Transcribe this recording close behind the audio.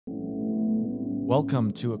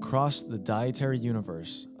Welcome to Across the Dietary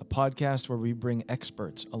Universe, a podcast where we bring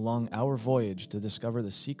experts along our voyage to discover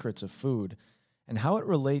the secrets of food and how it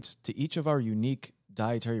relates to each of our unique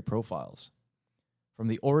dietary profiles. From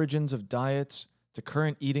the origins of diets to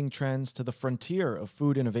current eating trends to the frontier of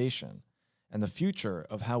food innovation and the future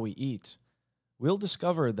of how we eat, we'll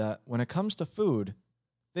discover that when it comes to food,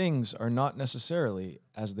 things are not necessarily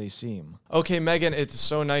as they seem. Okay, Meagen, it's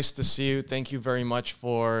so nice to see you. Thank you very much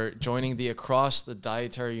for joining the Across the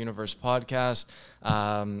Dietary Universe podcast.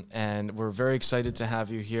 And we're very excited to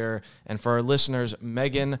have you here. And for our listeners,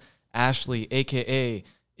 Meagen Ashley, aka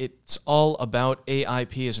It's All About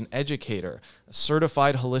AIP, is an educator, a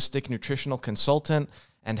certified holistic nutritional consultant,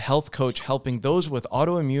 and health coach, helping those with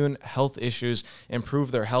autoimmune health issues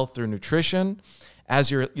improve their health through nutrition.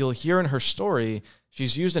 As you'll hear in her story,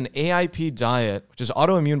 she's used an AIP diet, which is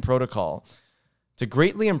autoimmune protocol, to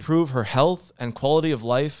greatly improve her health and quality of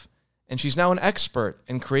life, and she's now an expert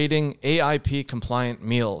in creating AIP-compliant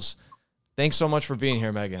meals. Thanks so much for being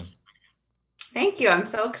here, Meagen. Thank you. I'm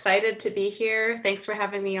so excited to be here. Thanks for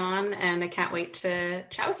having me on, and I can't wait to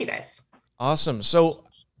chat with you guys. Awesome. So,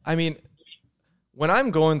 I mean, when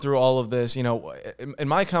I'm going through all of this, you know, in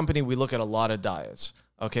my company, we look at a lot of diets.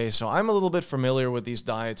 Okay, so I'm a little bit familiar with these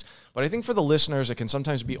diets, but I think for the listeners, it can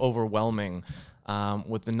sometimes be overwhelming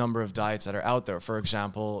with the number of diets that are out there. For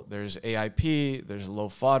example, there's AIP, there's low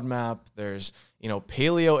FODMAP, there's,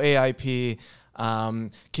 paleo AIP.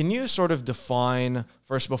 Can you sort of define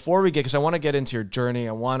first, before we get, because I want to get into your journey,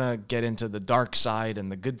 I want to get into the dark side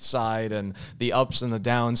and the good side and the ups and the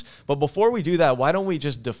downs. But before we do that, why don't we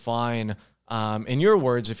just define, in your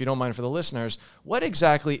words, if you don't mind for the listeners, what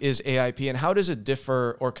exactly is AIP and how does it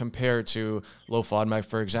differ or compare to low FODMAP,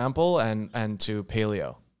 for example, and to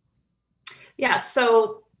paleo? Yeah,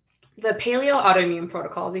 so the paleo autoimmune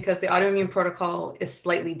protocol, because the autoimmune protocol is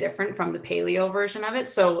slightly different from the paleo version of it.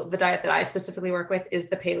 So the diet that I specifically work with is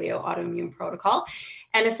the paleo autoimmune protocol.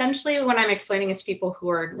 And essentially when I'm explaining it to people who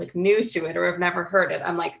are like new to it or have never heard it,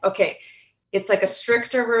 I'm like, okay, it's like a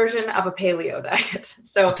stricter version of a paleo diet.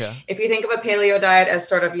 So If you think of a paleo diet as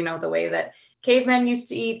sort of, the way that cavemen used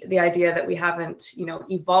to eat, the idea that we haven't,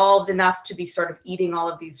 evolved enough to be sort of eating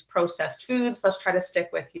all of these processed foods. Let's try to stick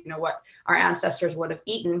with, what our ancestors would have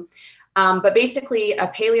eaten. But basically a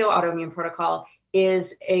paleo autoimmune protocol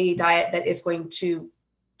is a diet that is going to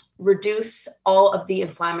reduce all of the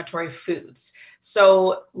inflammatory foods.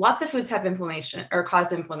 So lots of foods have inflammation or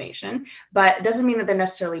cause inflammation, but it doesn't mean that they're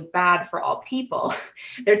necessarily bad for all people.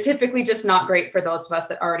 They're typically just not great for those of us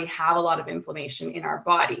that already have a lot of inflammation in our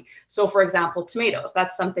body. So for example, tomatoes,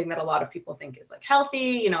 that's something that a lot of people think is like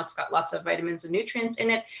healthy, it's got lots of vitamins and nutrients in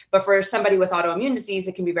it. But for somebody with autoimmune disease,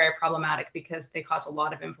 it can be very problematic because they cause a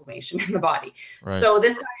lot of inflammation in the body. Right. So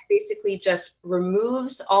this diet basically just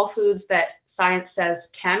removes all foods that science says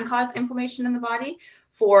can cause inflammation in the body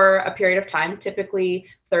for a period of time, typically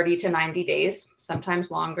 30 to 90 days,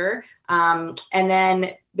 sometimes longer. And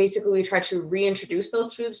then basically we try to reintroduce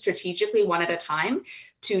those foods strategically one at a time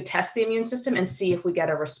to test the immune system and see if we get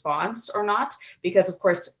a response or not. Because of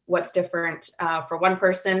course, what's different for one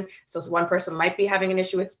person, so one person might be having an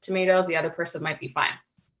issue with tomatoes, the other person might be fine.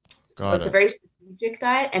 So it's a very strategic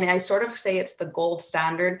diet. And I sort of say it's the gold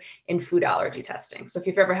standard in food allergy testing. So if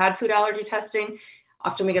you've ever had food allergy testing,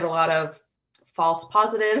 often we get a lot of false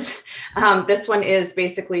positives. This one is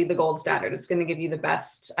basically the gold standard. It's going to give you the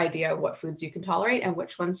best idea of what foods you can tolerate and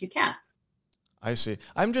which ones you can't. I see.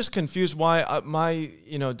 I'm just confused why my,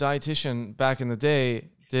 dietitian back in the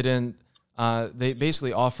day didn't, they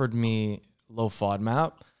basically offered me low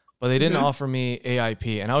FODMAP, but they didn't offer me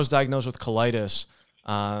AIP. And I was diagnosed with colitis,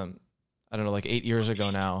 I don't know, like 8 years ago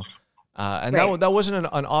now. And right. that wasn't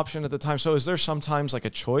an option at the time. So is there sometimes like a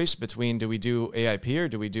choice between, do we do AIP or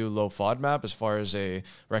do we do low FODMAP as far as a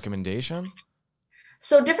recommendation?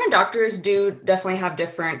 So different doctors do definitely have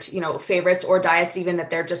different, favorites or diets even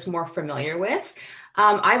that they're just more familiar with.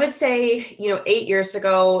 I would say, 8 years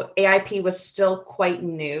ago, AIP was still quite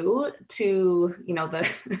new to,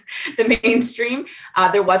 the mainstream.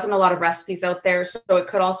 There wasn't a lot of recipes out there. So it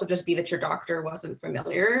could also just be that your doctor wasn't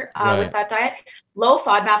familiar with that diet. Low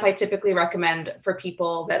FODMAP, I typically recommend for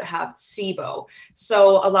people that have SIBO.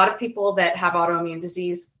 So a lot of people that have autoimmune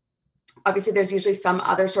disease, obviously, there's usually some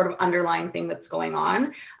other sort of underlying thing that's going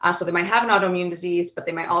on. So they might have an autoimmune disease, but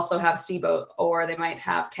they might also have SIBO, or they might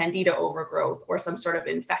have candida overgrowth or some sort of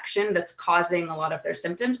infection that's causing a lot of their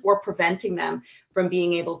symptoms or preventing them from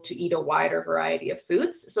being able to eat a wider variety of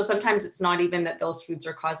foods. So sometimes it's not even that those foods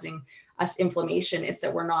are causing us inflammation, it's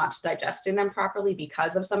that we're not digesting them properly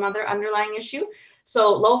because of some other underlying issue.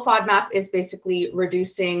 So low FODMAP is basically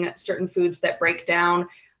reducing certain foods that break down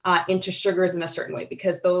into sugars in a certain way,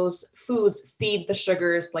 because those foods feed the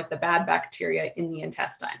sugars, like the bad bacteria in the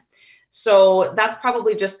intestine. So that's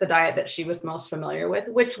probably just the diet that she was most familiar with,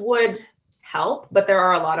 which would help. But there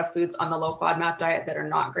are a lot of foods on the low FODMAP diet that are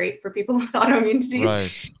not great for people with autoimmune disease.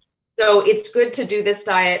 Right. So it's good to do this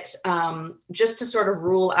diet just to sort of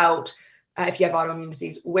rule out, if you have autoimmune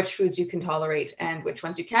disease, which foods you can tolerate and which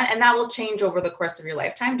ones you can't. And that will change over the course of your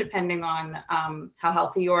lifetime, depending on how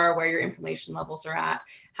healthy you are, where your inflammation levels are at,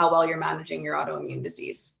 how well you're managing your autoimmune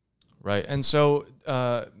disease. Right. And so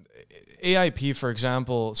AIP, for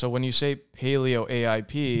example, so when you say paleo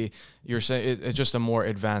AIP, you're saying it's just a more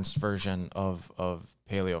advanced version of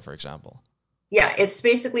paleo, for example. Yeah, it's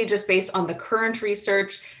basically just based on the current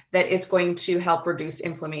research that is going to help reduce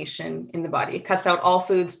inflammation in the body. It cuts out all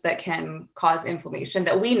foods that can cause inflammation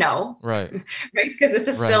that we know, right? Right, because this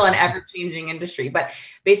is still an ever-changing industry. But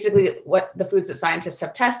basically, what the foods that scientists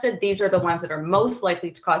have tested, these are the ones that are most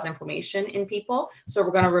likely to cause inflammation in people. So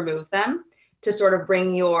we're going to remove them to sort of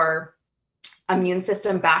bring your immune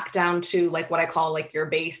system back down to like what I call like your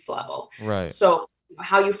base level. Right. So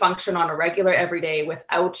how you function on a regular everyday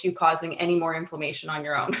without you causing any more inflammation on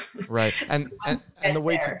your own. Right. And and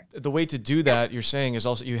the way to do that, you're saying, is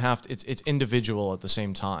also it's individual at the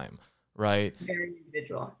same time, right? Very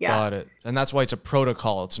individual. Yeah. Got it. And that's why it's a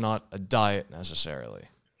protocol. It's not a diet necessarily.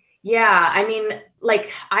 Yeah. I mean,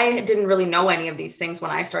 like I didn't really know any of these things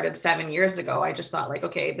when I started 7 years ago. I just thought like,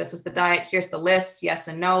 okay, this is the diet. Here's the list. Yes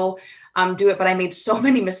and no. Do it. But I made so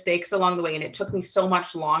many mistakes along the way, and it took me so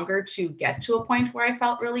much longer to get to a point where I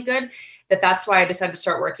felt really good that's why I decided to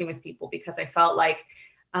start working with people, because I felt like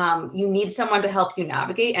you need someone to help you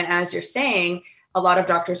navigate. And as you're saying, a lot of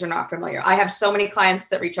doctors are not familiar. I have so many clients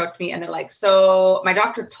that reach out to me and they're like, so my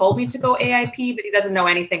doctor told me to go AIP, but he doesn't know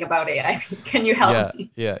anything about AIP. Can you help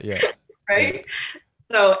me? Yeah. Right. Yeah.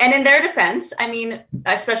 So, and in their defense, I mean,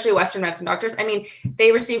 especially Western medicine doctors, I mean,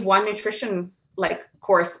 they receive one nutrition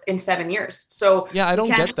course in 7 years. So yeah, I don't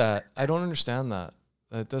get that. I don't understand that.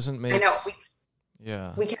 That doesn't make. I know.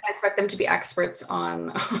 We can't expect them to be experts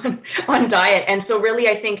on diet. And so really,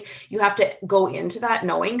 I think you have to go into that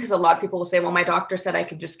knowing, because a lot of people will say, well, my doctor said I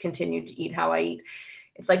could just continue to eat how I eat.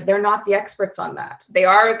 It's like, they're not the experts on that. They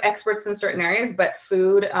are experts in certain areas, but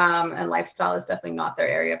food and lifestyle is definitely not their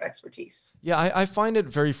area of expertise. Yeah. I find it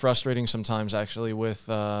very frustrating sometimes, actually, with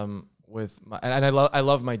and I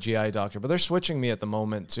love my GI doctor, but they're switching me at the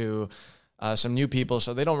moment to some new people.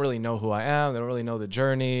 So they don't really know who I am. They don't really know the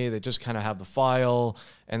journey. They just kind of have the file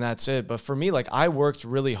and that's it. But for me, like, I worked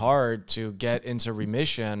really hard to get into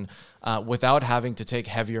remission without having to take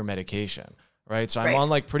heavier medication. Right. So I'm on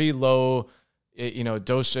like pretty low,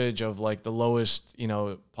 dosage of like the lowest,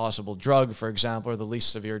 possible drug, for example, or the least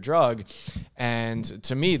severe drug. And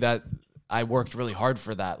to me, that I worked really hard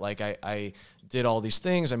for that. Like I did all these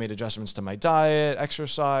things. I made adjustments to my diet,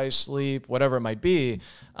 exercise, sleep, whatever it might be.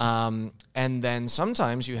 And then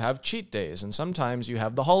sometimes you have cheat days, and sometimes you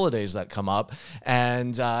have the holidays that come up.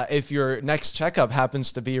 And if your next checkup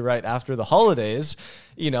happens to be right after the holidays,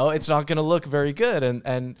 it's not going to look very good.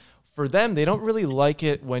 And for them, they don't really like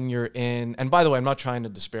it when you're in, and by the way, I'm not trying to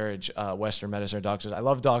disparage Western medicine or doctors. I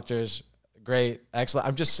love doctors. Great. Excellent.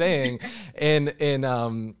 I'm just saying in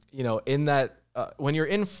that, when you're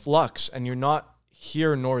in flux and you're not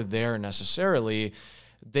here nor there necessarily,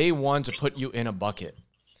 they want to put you in a bucket.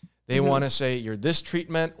 They want to say you're this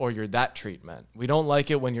treatment or you're that treatment. We don't like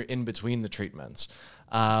it when you're in between the treatments.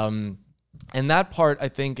 And that part, I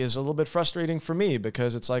think, is a little bit frustrating for me,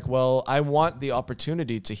 because it's like, well, I want the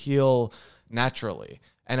opportunity to heal naturally.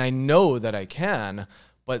 And I know that I can,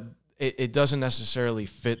 but it doesn't necessarily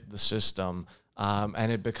fit the system.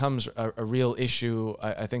 And it becomes a real issue,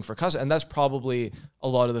 I think, for customers. And that's probably a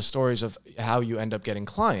lot of the stories of how you end up getting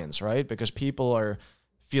clients, right? Because people are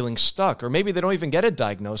feeling stuck, or maybe they don't even get a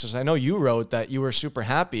diagnosis. I know you wrote that you were super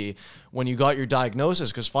happy when you got your diagnosis,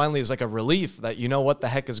 because finally it's like a relief that you know what the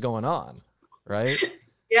heck is going on, right?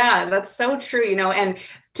 Yeah, that's so true. And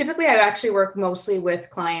typically I actually work mostly with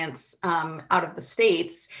clients out of the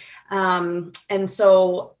States. And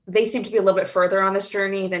so they seem to be a little bit further on this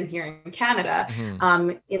journey than here in Canada,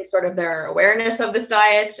 in sort of their awareness of this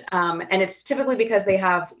diet. And it's typically because they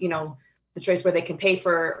have, the choice where they can pay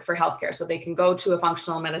for healthcare. So they can go to a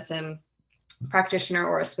functional medicine practitioner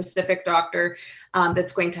or a specific doctor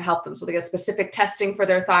that's going to help them. So they get specific testing for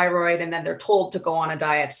their thyroid, and then they're told to go on a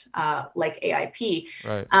diet like AIP.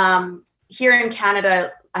 Right. Here in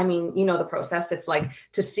Canada, I mean, the process. It's like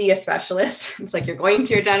to see a specialist. It's like you're going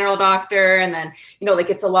to your general doctor, and then,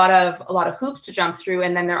 it's a lot of hoops to jump through.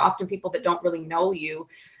 And then there are often people that don't really know you.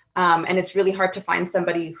 And it's really hard to find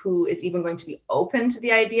somebody who is even going to be open to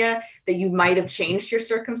the idea that you might have changed your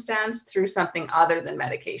circumstance through something other than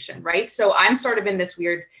medication, right? So I'm sort of in this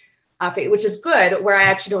weird phase, which is good, where I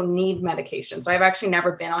actually don't need medication. So I've actually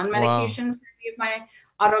never been on medication for any of my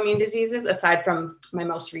autoimmune diseases, aside from my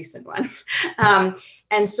most recent one.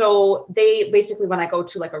 And so they basically, when I go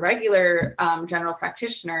to like a regular general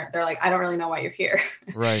practitioner, they're like, I don't really know why you're here.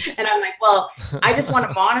 Right. And I'm like, well, I just want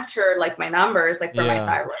to monitor like my numbers, like for my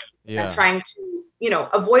thyroid. Yeah. I'm trying to,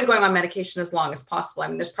 avoid going on medication as long as possible. I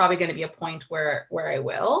mean, there's probably going to be a point where I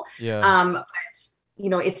will. Yeah. But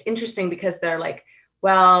it's interesting because they're like,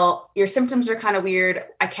 well, your symptoms are kind of weird.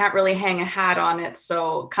 I can't really hang a hat on it.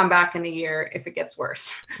 So come back in a year if it gets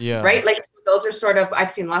worse. Yeah. Right. Like those are sort of,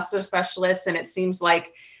 I've seen lots of specialists, and it seems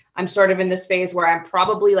like I'm sort of in this phase where I'm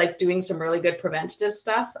probably like doing some really good preventative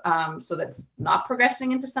stuff. So that's not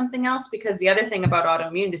progressing into something else, because the other thing about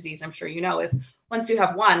autoimmune disease, I'm sure you know, is once you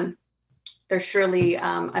have one, there's surely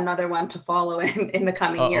another one to follow in the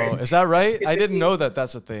coming years. Is that right? I didn't know that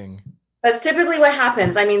that's a thing. That's typically what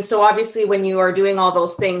happens. I mean, so obviously when you are doing all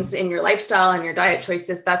those things in your lifestyle and your diet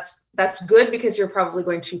choices, that's good, because you're probably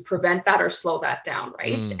going to prevent that or slow that down,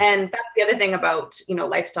 right? And that's the other thing about,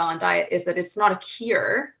 lifestyle and diet, is that it's not a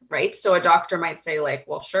cure, right? So a doctor might say like,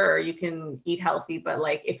 well, sure, you can eat healthy, but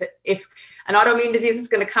like if an autoimmune disease is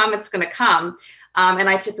going to come, it's going to come. And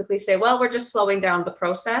I typically say, well, we're just slowing down the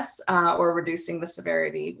process or reducing the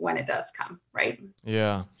severity when it does come, right?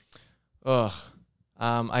 Yeah. Ugh.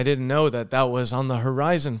 I didn't know that was on the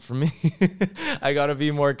horizon for me. I got to be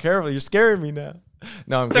more careful. You're scaring me now.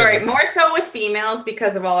 No, I'm sorry. kidding. More so with females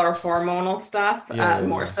because of all our hormonal stuff.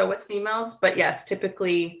 More so with females. But yes,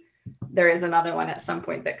 typically there is another one at some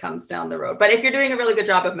point that comes down the road. But if you're doing a really good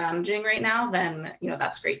job of managing right now, then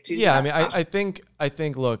that's great too. Yeah, I mean, I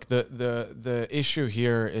think look, the issue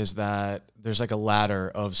here is that there's like a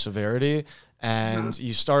ladder of severity. And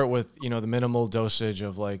you start with, the minimal dosage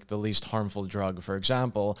of like the least harmful drug, for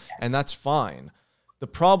example, and that's fine. The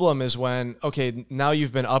problem is when, okay, now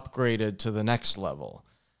you've been upgraded to the next level.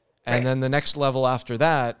 And then the next level after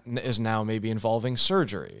that is now maybe involving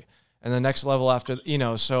surgery. And the next level after,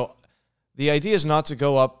 so the idea is not to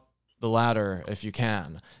go up the ladder if you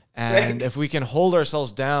can. And if we can hold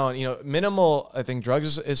ourselves down, minimal, I think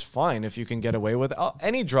drugs is fine if you can get away with it.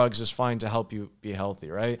 Any drugs is fine to help you be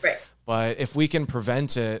healthy, right? But if we can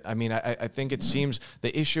prevent it, I mean, I think it seems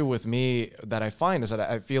the issue with me that I find is that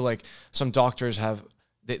I feel like some doctors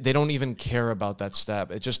they don't even care about that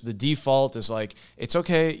step. It's just the default is like, it's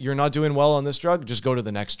okay, you're not doing well on this drug, just go to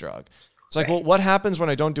the next drug. It's like, well, what happens when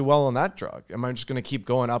I don't do well on that drug? Am I just going to keep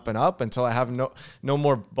going up and up until I have no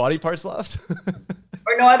more body parts left?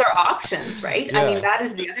 Or no other options, right? Yeah. I mean, that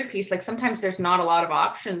is the other piece. Like sometimes there's not a lot of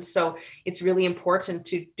options. So it's really important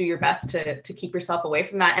to do your best to keep yourself away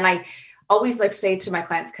from that. And I always like say to my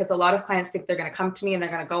clients, because a lot of clients think they're going to come to me and they're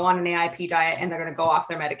going to go on an AIP diet and they're going to go off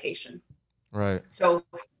their medication. Right. So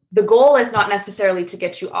the goal is not necessarily to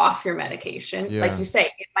get you off your medication. Yeah. Like you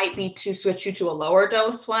say, it might be to switch you to a lower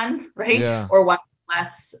dose one, right? Yeah. Or one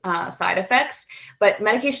less side effects. But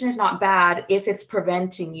medication is not bad if it's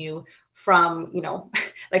preventing you from,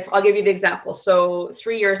 like I'll give you the example. So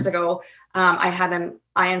 3 years ago, I had an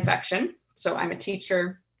eye infection. So I'm a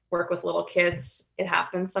teacher, work with little kids. It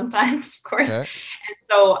happens sometimes, of course. Okay. And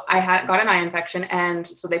so I got an eye infection. And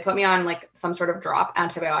so they put me on like some sort of drop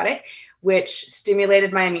antibiotic, which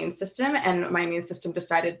stimulated my immune system, and my immune system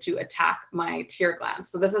decided to attack my tear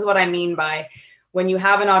glands. So this is what I mean by when you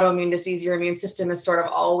have an autoimmune disease, your immune system is sort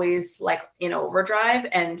of always like in overdrive,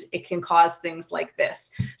 and it can cause things like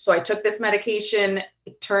this. So I took this medication,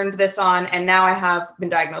 it turned this on, and now I have been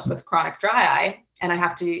diagnosed with chronic dry eye, and I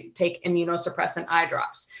have to take immunosuppressant eye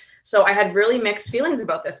drops. So I had really mixed feelings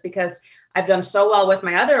about this because I've done so well with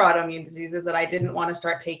my other autoimmune diseases that I didn't want to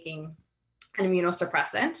start taking an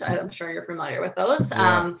immunosuppressant. I'm sure you're familiar with those.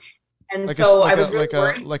 Yeah. And like so I was really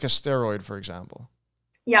worried. Like a steroid, for example.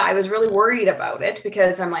 Yeah, I was really worried about it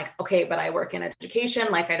because I'm like, okay, but I work in education.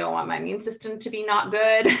 Like, I don't want my immune system to be not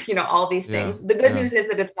good, all these things. The good news is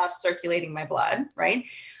that it's not circulating my blood, right?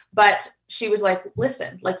 But she was like,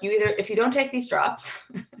 listen, like if you don't take these drops,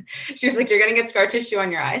 she was like, you're going to get scar tissue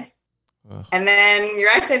on your eyes. Ugh. And then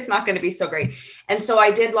your eyesight's not going to be so great. And so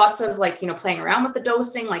I did lots of like, playing around with the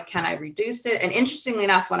dosing, like, can I reduce it? And interestingly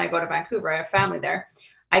enough, when I go to Vancouver, I have family there.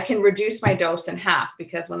 I can reduce my dose in half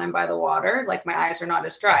because when I'm by the water, like my eyes are not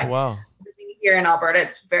as dry. Wow. Living here in Alberta,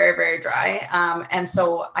 it's very, very dry. And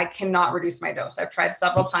so I cannot reduce my dose. I've tried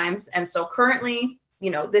several times. And so currently,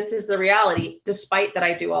 this is the reality, despite that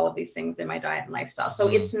I do all of these things in my diet and lifestyle. So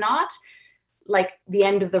it's not like the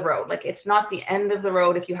end of the road. Like it's not the end of the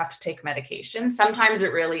road if you have to take medication. Sometimes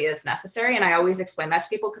it really is necessary. And I always explain that to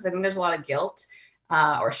people because I think there's a lot of guilt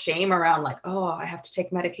or shame around like, oh, I have to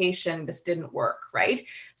take medication. This didn't work, right?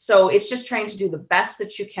 So it's just trying to do the best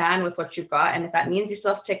that you can with what you've got. And if that means you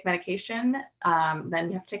still have to take medication, then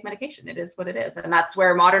you have to take medication. It is what it is. And that's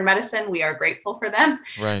where modern medicine, we are grateful for them.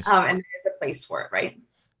 Right. And there's a place for it, right?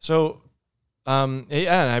 So,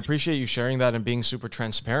 yeah, and I appreciate you sharing that and being super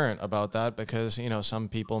transparent about that because, you know, some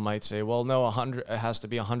people might say, well, no, it has to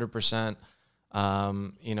be 100%.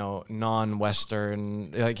 You know,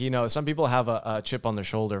 non-Western, like, you know, some people have a chip on their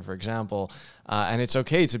shoulder, for example, and it's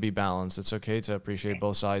okay to be balanced. It's okay to appreciate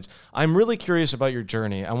both sides. I'm really curious about your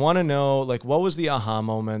journey. I want to know, like, what was the aha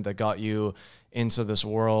moment that got you into this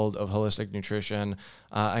world of holistic nutrition?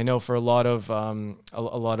 I know for a lot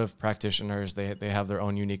of practitioners, they have their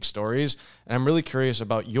own unique stories, and I'm really curious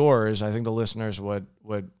about yours. I think the listeners would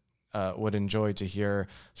enjoy to hear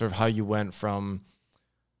sort of how you went from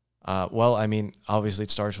well, I mean, obviously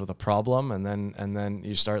it starts with a problem and then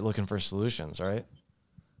you start looking for solutions, right?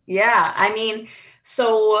 Yeah. I mean,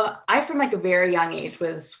 so I, from like a very young age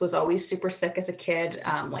was always super sick as a kid,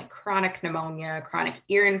 like chronic pneumonia, chronic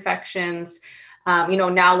ear infections. You know,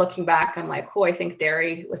 now looking back, I'm like, oh, I think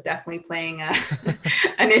dairy was definitely playing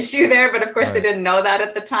an issue there. But of course, they didn't know that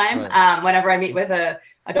at the time. Right. Whenever I meet with a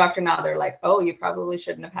doctor now, they're like, oh, you probably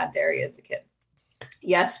shouldn't have had dairy as a kid.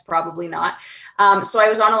 Yes, probably not. So I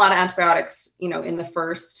was on a lot of antibiotics, you know, in the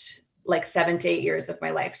first like 7 to 8 years of my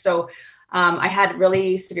life. So I had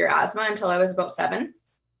really severe asthma until I was about 7.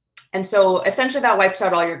 And so essentially that wipes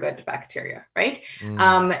out all your good bacteria, right?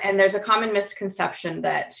 And there's a common misconception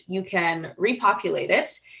that you can repopulate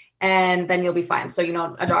it and then you'll be fine. So, you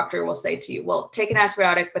know, a doctor will say to you, well, take an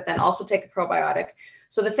antibiotic, but then also take a probiotic.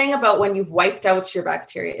 So the thing about when you've wiped out your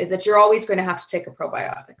bacteria is that you're always going to have to take a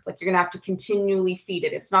probiotic. Like you're going to have to continually feed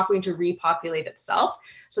it. It's not going to repopulate itself.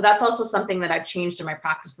 So that's also something that I've changed in my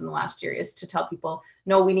practice in the last year, is to tell people,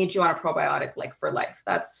 no, we need you on a probiotic, like for life.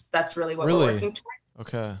 That's really what we're working toward.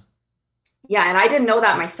 Okay. Yeah. And I didn't know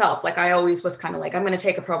that myself. Like I always was kind of like, I'm going to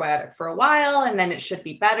take a probiotic for a while and then it should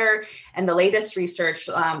be better. And the latest research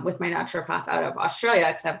with my naturopath out of Australia,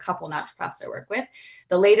 because I have a couple naturopaths I work with,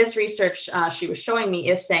 the latest research she was showing me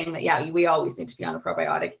is saying that, yeah, we always need to be on a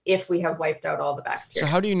probiotic if we have wiped out all the bacteria.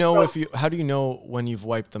 So how do you know how do you know when you've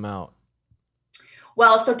wiped them out?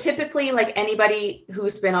 Well, so typically like anybody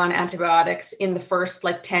who's been on antibiotics in the first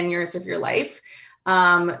like 10 years of your life,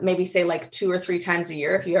 maybe say like 2 or 3 times a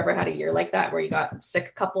year. If you ever had a year like that where you got sick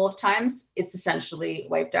a couple of times, it's essentially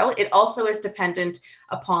wiped out. It also is dependent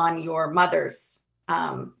upon your mother's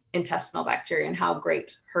intestinal bacteria and how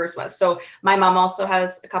great hers was. So my mom also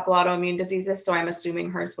has a couple autoimmune diseases, so I'm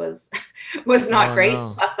assuming hers was not great.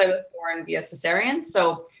 No. Plus I was born via cesarean.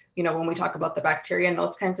 So, you know, when we talk about the bacteria and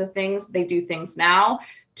those kinds of things, they do things now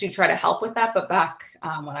to try to help with that. But back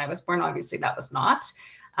when I was born, obviously that was not.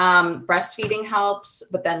 Breastfeeding helps,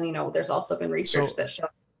 but then, you know, there's also been research that shows,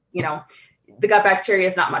 you know, the gut bacteria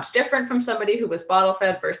is not much different from somebody who was bottle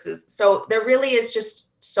fed versus, so there really is just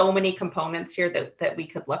so many components here that we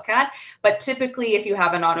could look at. But typically, if you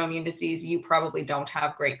have an autoimmune disease, you probably don't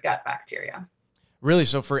have great gut bacteria. Really?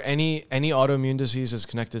 So for any autoimmune disease is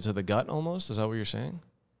connected to the gut almost? Is that what you're saying?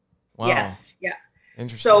 Wow. Yes. Yeah.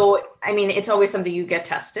 Interesting. So, I mean, it's always something you get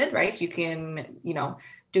tested, right? You can, you know,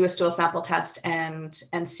 do a stool sample test and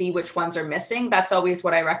see which ones are missing. That's always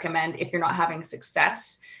what I recommend if you're not having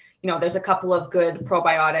success. You know, there's a couple of good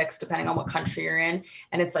probiotics depending on what country you're in.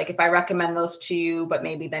 And it's like, if I recommend those to you, but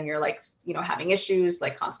maybe then you're like, you know, having issues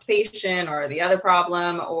like constipation or the other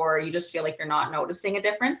problem, or you just feel like you're not noticing a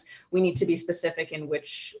difference, we need to be specific in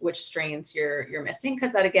which strains you're missing.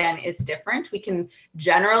 Cause that again is different. We can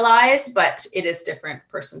generalize, but it is different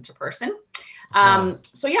person to person.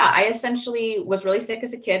 So yeah, I essentially was really sick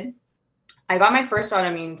as a kid. I got my first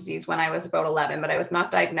autoimmune disease when I was about 11, but I was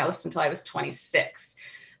not diagnosed until I was 26.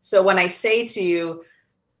 So when I say to you,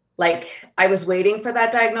 like, I was waiting for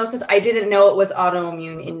that diagnosis, I didn't know it was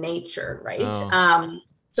autoimmune in nature, right?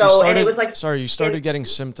 Oh. And it was like... Sorry, you started getting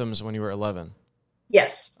symptoms when you were 11?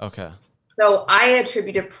 Yes. Okay. So I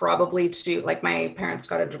attribute it probably to, like, my parents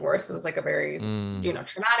got a divorce. It was like a very, you know,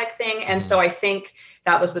 traumatic thing. And so I think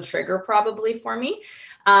that was the trigger probably for me.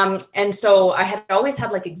 And so I had always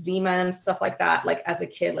had like eczema and stuff like that, like as a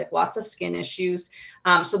kid, like lots of skin issues.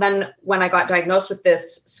 So then when I got diagnosed with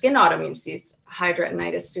this skin autoimmune disease,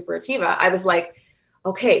 hidradenitis suppurativa, I was like,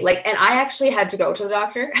 okay, like, and I actually had to go to the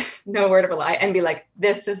doctor, no word of a lie, and be like,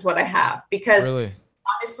 this is what I have, because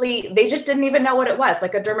honestly, they just didn't even know what it was.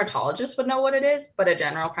 Like a dermatologist would know what it is, but a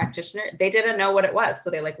general practitioner, they didn't know what it was. So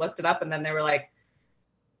they like looked it up and then they were like,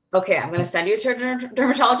 okay, I'm going to send you to a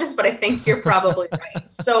dermatologist, but I think you're probably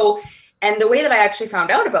right. So, and the way that I actually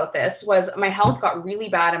found out about this was my health got really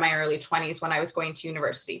bad in my early 20s when I was going to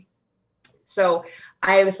university. So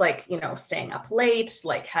I was like, you know, staying up late,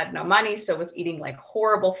 like had no money. So was eating like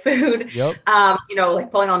horrible food, Yep. You know,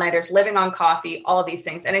 like pulling all-nighters, living on coffee, all of these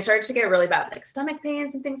things. And I started to get really bad, like stomach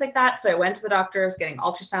pains and things like that. So I went to the doctor, I was getting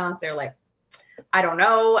ultrasounds. They're like, I don't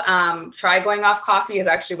know. Try going off coffee is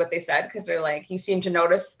actually what they said. Cause they're like, you seem to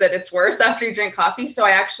notice that it's worse after you drink coffee. So I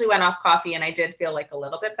actually went off coffee and I did feel like a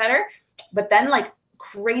little bit better, but then like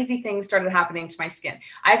crazy things started happening to my skin.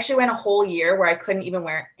 I actually went a whole year where I couldn't even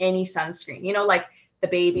wear any sunscreen, you know, like the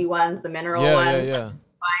baby ones, the mineral ones. Yeah.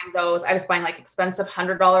 Buying those. I was buying like expensive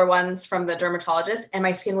 $100 ones from the dermatologist, and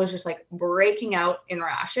my skin was just like breaking out in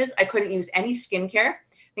rashes. I couldn't use any skincare.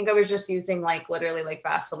 I think I was just using like literally like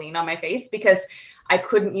Vaseline on my face because I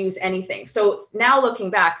couldn't use anything. So now looking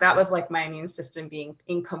back, that was like my immune system being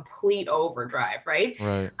in complete overdrive, right?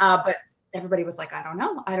 Right. But everybody was like, I don't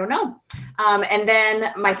know. And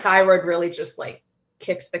then my thyroid really just like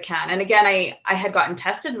kicked the can. And again, I had gotten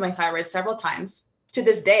tested in my thyroid several times. To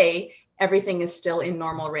this day, everything is still in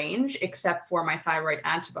normal range except for my thyroid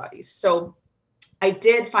antibodies. So I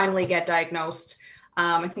did finally get diagnosed.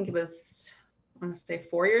 I think it was, I want to say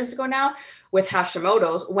 4 years ago now, with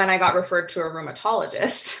Hashimoto's when I got referred to a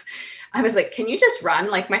rheumatologist. I was like, can you just run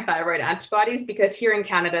like my thyroid antibodies? Because here in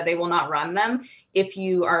Canada, they will not run them if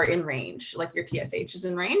you are in range, like your TSH is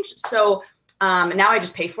in range. So now I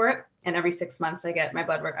just pay for it. And every 6 months I get my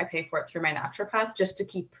blood work. I pay for it through my naturopath just to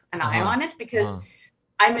keep an eye on it because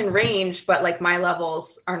I'm in range, but like my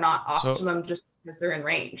levels are not optimum just because they're in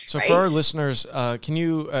range. So right? for our listeners, can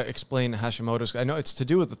you explain Hashimoto's? I know it's to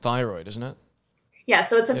do with the thyroid, isn't it? Yeah.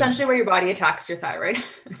 So it's essentially where your body attacks your thyroid.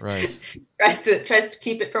 Right. tries to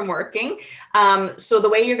keep it from working. So the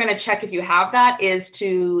way you're going to check if you have that is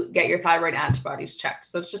to get your thyroid antibodies checked.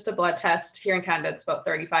 So it's just a blood test. Here in Canada, it's about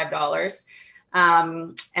 $35.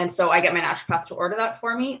 And so I get my naturopath to order that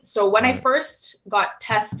for me. So when I first got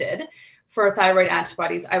tested for thyroid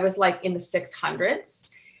antibodies, I was like in the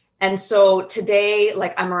 600s. And so today,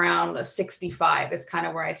 like I'm around a 65 is kind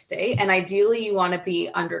of where I stay. And ideally you want to be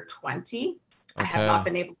under 20. I have not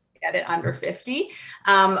been able to get it under 50.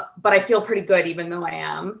 But I feel pretty good, even though I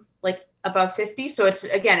am like above 50. So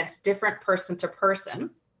it's different person to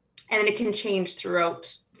person. And it can change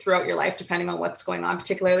throughout your life, depending on what's going on,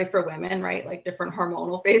 particularly for women, right? Like different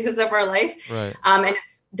hormonal phases of our life. Right. And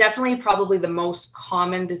it's definitely probably the most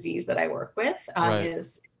common disease that I work with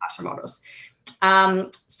is Hashimoto's.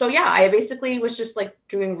 So yeah, I basically was just like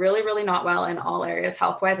doing really, really not well in all areas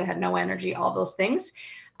health-wise. I had no energy, all those things.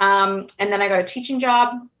 And then I got a teaching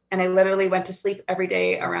job and I literally went to sleep every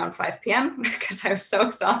day around 5 p.m. because I was so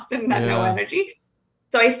exhausted and had no energy.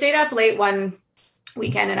 So I stayed up late one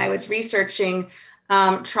weekend and I was researching,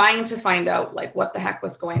 trying to find out like what the heck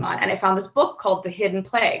was going on. And I found this book called The Hidden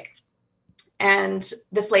Plague. And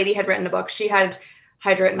this lady had written a book. She had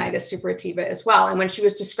hidradenitis suppurativa as well. And when she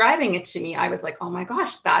was describing it to me, I was like, oh my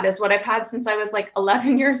gosh, that is what I've had since I was like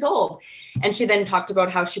 11 years old. And she then talked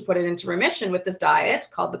about how she put it into remission with this diet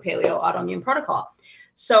called the paleo autoimmune protocol.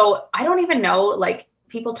 So I don't even know, like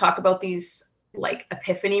people talk about these like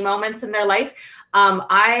epiphany moments in their life.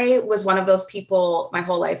 I was one of those people my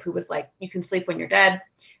whole life who was like, you can sleep when you're dead.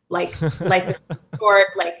 Like short,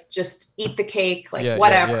 like just eat the cake, like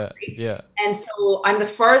whatever. Yeah. And so I'm the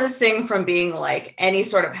farthest thing from being like any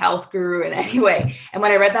sort of health guru in any way. And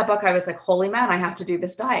when I read that book, I was like, holy man, I have to do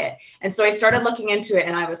this diet. And so I started looking into it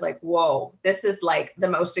and I was like, whoa, this is like the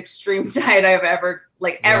most extreme diet I've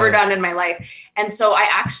ever done in my life. And so I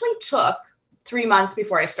actually took 3 months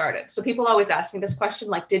before I started. So people always ask me this question,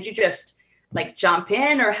 like, did you just like jump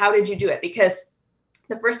in or how did you do it? Because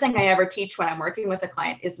the first thing I ever teach when I'm working with a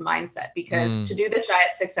client is mindset, because to do this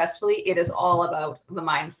diet successfully, it is all about the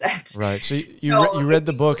mindset. Right. So you read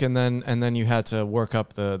the book and then you had to work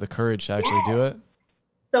up the courage to actually do it.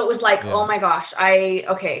 So it was like, oh my gosh, I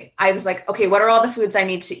was like, okay, what are all the foods I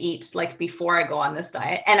need to eat like before I go on this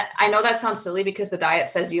diet? And I know that sounds silly because the diet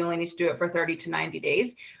says you only need to do it for 30 to 90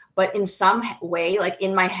 days. But in some way, like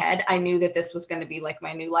in my head, I knew that this was going to be like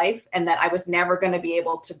my new life and that I was never going to be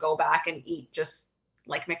able to go back and eat just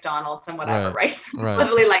like McDonald's and whatever, right? So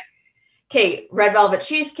literally like, okay, red velvet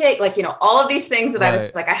cheesecake, like, you know, all of these things that I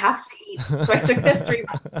was like, I have to eat. So I took this 3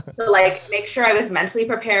 months to like make sure I was mentally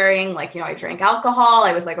preparing. Like, you know, I drank alcohol.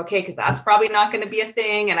 I was like, okay, because that's probably not going to be a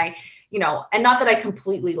thing. And I, you know, and not that I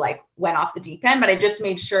completely like went off the deep end, but I just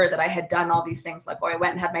made sure that I had done all these things. Like, oh, I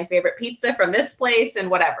went and had my favorite pizza from this place and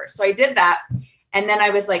whatever. So I did that. And then I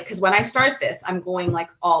was like, because when I start this, I'm going like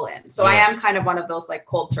all in. So I am kind of one of those like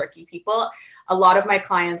cold turkey people. A lot of my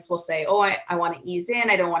clients will say, oh, I want to ease in.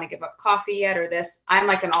 I don't want to give up coffee yet or this. I'm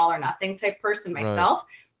like an all or nothing type person myself.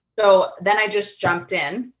 So then I just jumped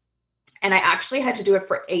in, and I actually had to do it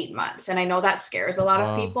for 8 months. And I know that scares a lot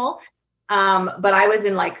of people. But I was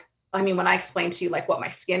in like, I mean, when I explained to you like what my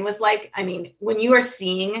skin was like, I mean, when you are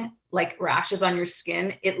seeing like rashes on your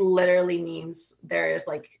skin, it literally means there is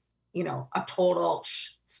like, you know, a total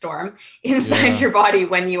storm inside your body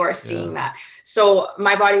when you are seeing that. So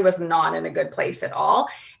my body was not in a good place at all.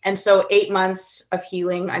 And so 8 months of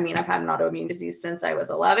healing, I mean, I've had an autoimmune disease since I was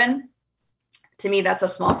 11. To me, that's a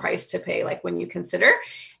small price to pay, like when you consider,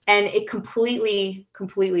 and it completely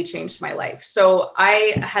changed my life. So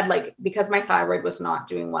I had like, because my thyroid was not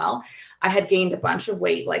doing well, I had gained a bunch of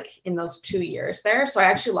weight like in those 2 years there. So I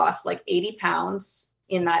actually lost like 80 pounds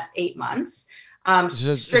in that 8 months.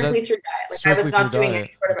 Strictly through diet. Like I was not doing any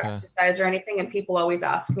sort of exercise or anything. And people always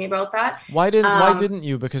ask me about that. Why didn't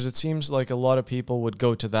you? Because it seems like a lot of people would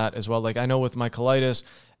go to that as well. Like I know with my colitis,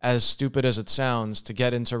 as stupid as it sounds, to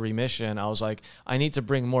get into remission, I was like, I need to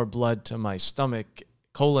bring more blood to my stomach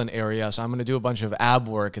colon area. So I'm going to do a bunch of ab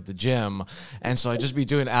work at the gym. And so I just be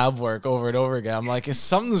doing ab work over and over again. I'm like,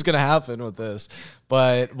 something's going to happen with this.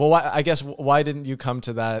 But I guess why didn't you come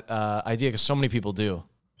to that idea? Because so many people do.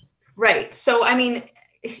 Right. So, I mean,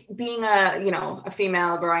 being a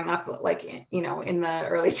female growing up, like, you know, in the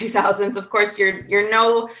early 2000s, of course, you're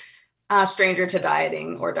no stranger to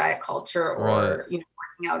dieting or diet culture or, you know,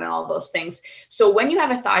 working out and all those things. So when you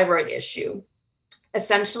have a thyroid issue,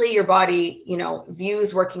 essentially your body, you know,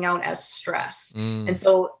 views working out as stress. And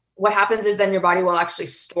so what happens is then your body will actually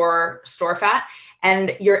store fat,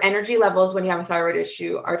 and your energy levels when you have a thyroid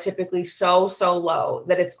issue are typically so low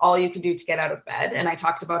that it's all you can do to get out of bed. And I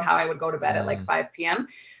talked about how I would go to bed at like 5 p.m.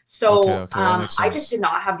 So I just did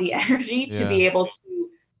not have the energy to be able to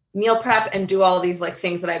meal prep and do all of these like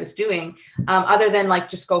things that I was doing, other than like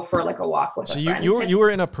just go for like a walk with a friend. So you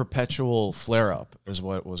were in a perpetual flare up is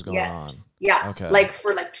what was going on. Yeah. Okay. Like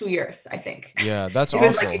for like 2 years, I think. Yeah. That's awful. It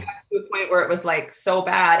was like, it got to a point where it was like so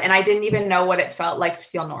bad, and I didn't even know what it felt like to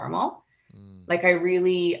feel normal. Like I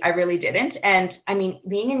really didn't. And I mean,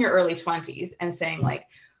 being in your early 20s and saying like,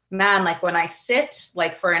 man, like when I sit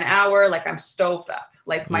like for an hour, like I'm stoved up,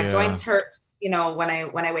 like my joints hurt, you know, when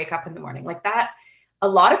I wake up in the morning like that. A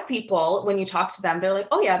lot of people, when you talk to them, they're like,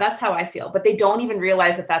 oh yeah, that's how I feel. But they don't even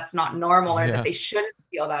realize that that's not normal or that they shouldn't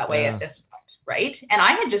feel that way at this point. Right. And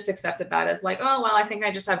I had just accepted that as like, oh, well, I think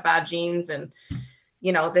I just have bad genes and,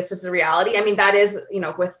 you know, this is the reality. I mean, that is, you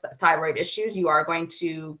know, with thyroid issues, you are going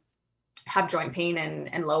to have joint pain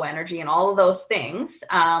and low energy and all of those things.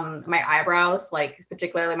 My eyebrows, like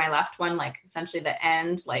particularly my left one, like essentially the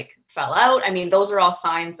end like fell out. I mean, those are all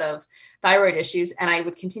signs of thyroid issues. And I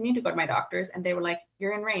would continue to go to my doctors and they were like,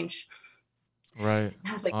 you're in range. Right.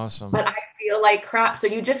 I was like, awesome. But I feel like crap. So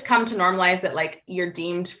you just come to normalize that like you're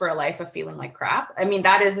deemed for a life of feeling like crap. I mean,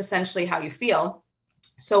 that is essentially how you feel.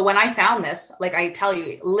 So when I found this, like I tell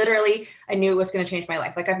you, literally, I knew it was going to change my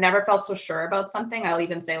life. Like I've never felt so sure about something. I'll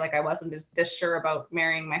even say like I wasn't this sure about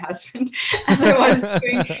marrying my husband as I was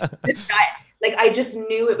doing this diet. Like I just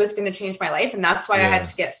knew it was going to change my life. And that's why I had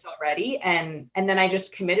to get so ready. And then I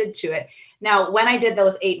just committed to it. Now, when I did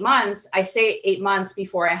those 8 months, I say 8 months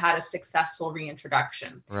before I had a successful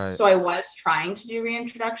reintroduction. Right. So I was trying to do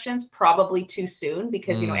reintroductions, probably too soon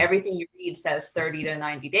because, you know, everything you read says 30 to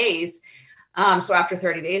 90 days. So after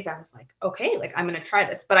 30 days, I was like, okay, like I'm going to try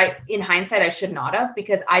this. But in hindsight, I should not have,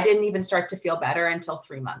 because I didn't even start to feel better until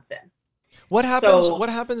 3 months in. What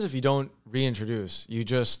happens if you don't reintroduce? You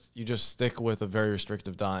just stick with a very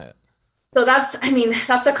restrictive diet. So that's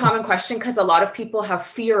a common question because a lot of people have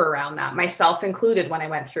fear around that, myself included when I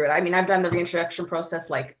went through it. I mean, I've done the reintroduction process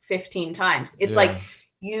like 15 times. It's like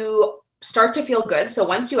you start to feel good. So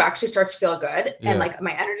once you actually start to feel good and like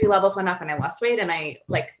my energy levels went up and I lost weight and I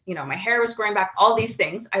like, you know, my hair was growing back, all these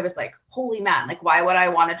things, I was like, holy man, like why would I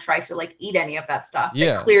want to try to like eat any of that stuff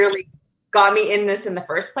that clearly got me in this in the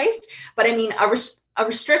first place? But I mean, a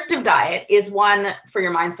restrictive diet is one for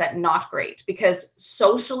your mindset, not great, because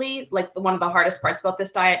socially, like one of the hardest parts about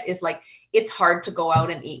this diet is like, it's hard to go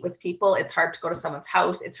out and eat with people. It's hard to go to someone's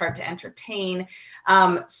house. It's hard to entertain.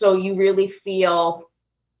 So you really feel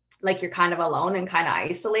like you're kind of alone and kind of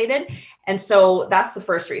isolated. And so that's the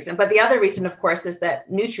first reason. But the other reason, of course, is that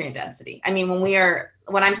nutrient density. I mean,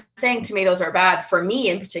 when I'm saying tomatoes are bad, for me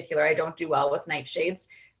in particular, I don't do well with nightshades.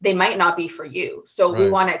 They might not be for you. So we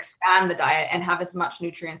want to expand the diet and have as much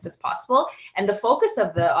nutrients as possible. And the focus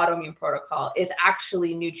of the autoimmune protocol is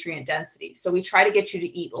actually nutrient density. So we try to get you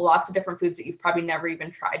to eat lots of different foods that you've probably never even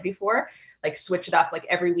tried before. like switch it up, like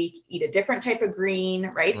every week, eat a different type of green,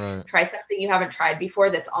 right? Right. Try something you haven't tried before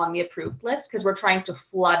that's on the approved list, because we're trying to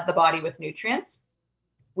flood the body with nutrients.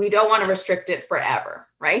 We don't want to restrict it forever,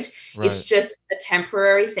 right? It's just a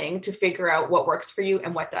temporary thing to figure out what works for you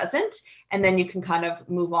and what doesn't. And then you can kind of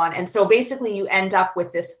move on. And so basically you end up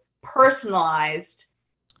with this personalized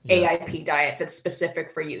AIP diet that's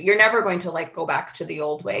specific for you. You're never going to like go back to the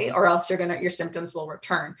old way, or else your symptoms will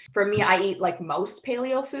return. For me, I eat like most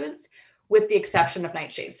paleo foods with the exception of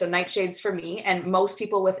nightshades. So nightshades for me, and most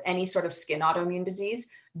people with any sort of skin autoimmune disease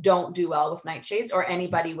don't do well with nightshades, or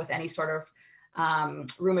anybody with any sort of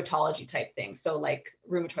rheumatology type thing. So like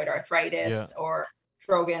rheumatoid arthritis or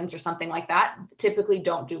Sjogren's or something like that, typically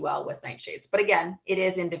don't do well with nightshades. But again, it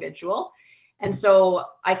is individual. And so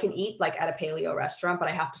I can eat like at a paleo restaurant, but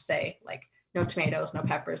I have to say like no tomatoes, no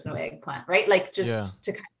peppers, no eggplant, right? Like just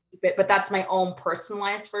to kind of keep it, but that's my own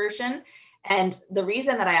personalized version. And the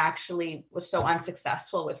reason that I actually was so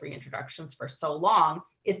unsuccessful with reintroductions for so long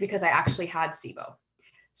is because I actually had SIBO.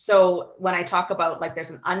 So when I talk about like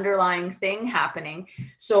there's an underlying thing happening.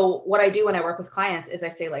 So what I do when I work with clients is I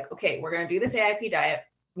say like, okay, we're going to do this AIP diet,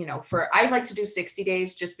 you know, I like to do 60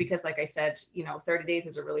 days just because, like I said, you know, 30 days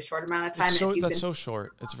is a really short amount of time. That's so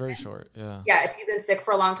short. It's very short. Yeah. Yeah. If you've been sick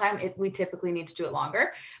for a long time, we typically need to do it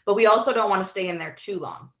longer, but we also don't want to stay in there too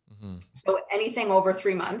long. Mm-hmm. So anything over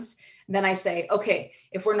 3 months, then I say, okay,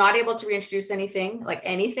 if we're not able to reintroduce anything,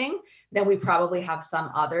 then we probably have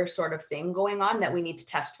some other sort of thing going on that we need to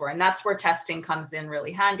test for. And that's where testing comes in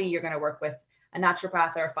really handy. You're going to work with a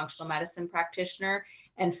naturopath or a functional medicine practitioner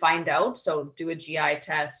and find out. So do a GI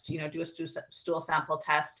test, you know, do a stool sample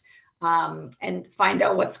test, and find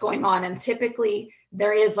out what's going on. And typically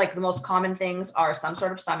there is like the most common things are some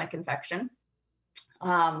sort of stomach infection,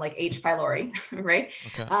 like H. pylori, right?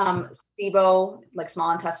 Okay. SIBO, like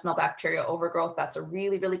small intestinal bacterial overgrowth. That's a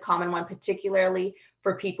really, really common one, particularly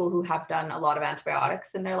for people who have done a lot of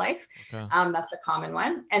antibiotics in their life. Okay. That's a common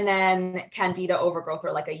one. And then candida overgrowth,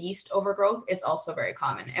 or like a yeast overgrowth, is also very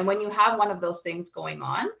common. And when you have one of those things going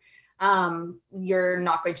on, you're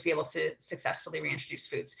not going to be able to successfully reintroduce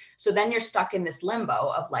foods. So then you're stuck in this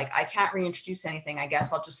limbo of like, I can't reintroduce anything. I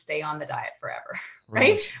guess I'll just stay on the diet forever.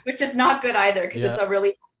 Right? Which is not good either, because it's a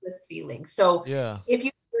really hopeless feeling. So if you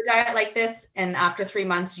do a diet like this and after 3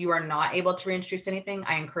 months you are not able to reintroduce anything,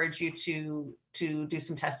 I encourage you to do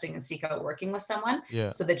some testing and seek out working with someone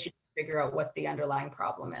so that you can figure out what the underlying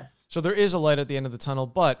problem is. So there is a light at the end of the tunnel,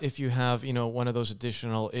 but if you have, you know, one of those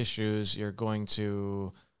additional issues, you're going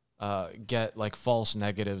to get like false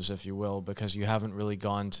negatives, if you will, because you haven't really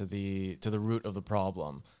gone to the root of the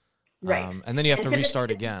problem. Right. And then you have to restart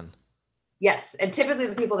again. Yes. And typically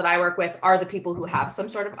the people that I work with are the people who have some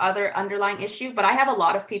sort of other underlying issue, but I have a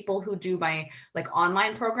lot of people who do my like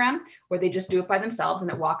online program where they just do it by themselves and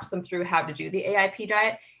it walks them through how to do the AIP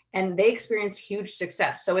diet, and they experience huge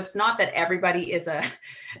success. So it's not that everybody is a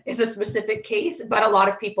specific case, but a lot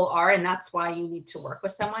of people are. And that's why you need to work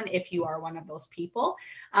with someone if you are one of those people.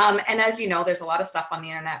 And as you know, there's a lot of stuff on the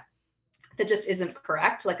internet that just isn't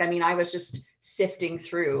correct. Like, I mean, I was just sifting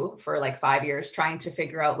through for like 5 years trying to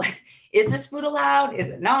figure out like, is this food allowed? Is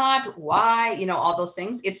it not? Why? You know, all those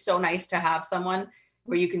things. It's so nice to have someone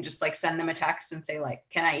where you can just like send them a text and say like,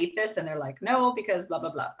 can I eat this? And they're like, no, because blah,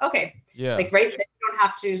 blah, blah. Okay. Yeah. Like, right. You don't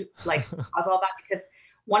have to like cause all that, because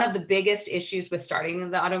one of the biggest issues with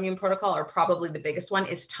starting the autoimmune protocol, or probably the biggest one,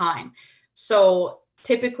 is time. So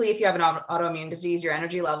typically if you have an autoimmune disease, your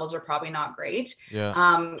energy levels are probably not great.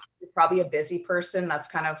 Yeah. You're probably a busy person. That's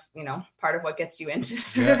kind of, you know, part of what gets you into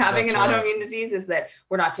sort of having an autoimmune disease, is that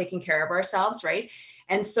we're not taking care of ourselves. Right.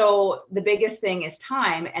 And so the biggest thing is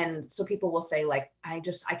time. And so people will say like, I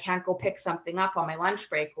can't go pick something up on my lunch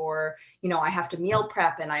break, or, you know, I have to meal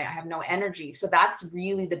prep and I have no energy. So that's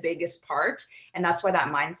really the biggest part. And that's why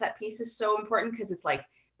that mindset piece is so important, because it's like,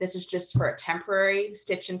 this is just for a temporary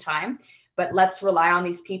stitch in time. But let's rely on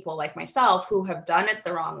these people like myself who have done it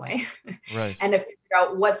the wrong way, right, and have figured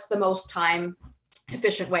out what's the most time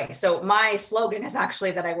efficient way. So my slogan is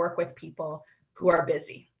actually that I work with people who are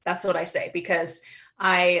busy. That's what I say, because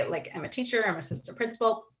I am a teacher, I'm assistant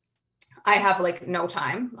principal. I have like no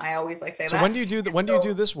time. I always like say that. So when do you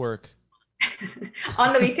do this work?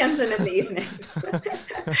 On the weekends and in the evenings.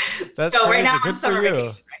 That's so crazy. Right now good for you. Vacation,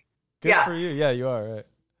 right? Good for you. Yeah, you are right.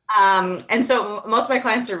 And so most of my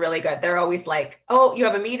clients are really good. They're always like, oh, you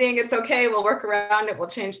have a meeting. It's okay. We'll work around it. We'll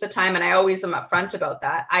change the time. And I always am upfront about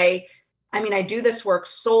that. I mean, I do this work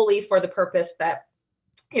solely for the purpose that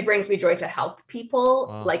it brings me joy to help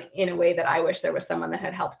people, like in a way that I wish there was someone that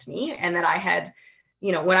had helped me and that I had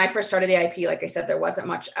when I first started AIP, like I said, there wasn't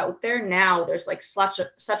much out there. Now there's like such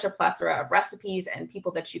a plethora of recipes and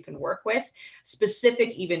people that you can work with, specific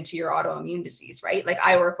even to your autoimmune disease, right? Like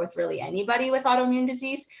I work with really anybody with autoimmune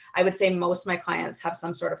disease. I would say most of my clients have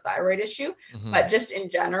some sort of thyroid issue, but just in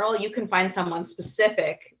general, you can find someone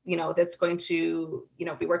specific, that's going to,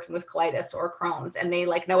 be working with colitis or Crohn's, and they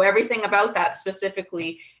like know everything about that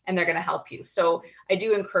specifically, and they're going to help you. So I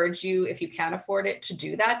do encourage you, if you can afford it, to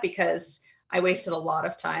do that, because I wasted a lot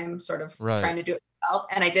of time sort of trying to do it myself,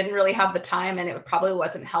 and I didn't really have the time, and it probably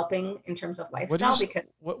wasn't helping in terms of lifestyle.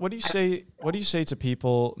 What do you say to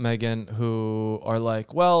people, Meagen, who are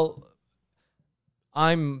like, well,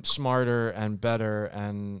 I'm smarter and better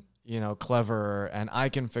and, cleverer, and I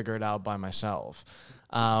can figure it out by myself.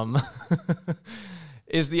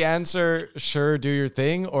 Is the answer, sure, do your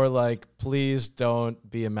thing, or like, please don't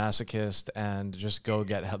be a masochist and just go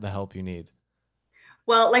get the help you need?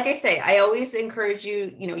 Well, like I say, I always encourage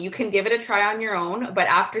you, you can give it a try on your own, but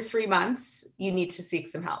after 3 months, you need to seek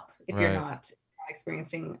some help if you're not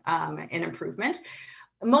experiencing an improvement.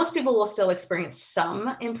 Most people will still experience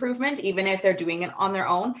some improvement, even if they're doing it on their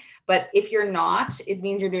own. But if you're not, it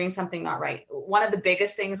means you're doing something not right. One of the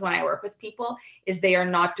biggest things when I work with people is they are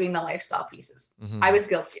not doing the lifestyle pieces. I was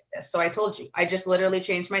guilty of this. So I told you, I just literally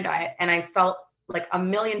changed my diet, and I felt like a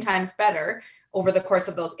million times better over the course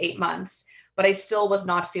of those 8 months. But I still was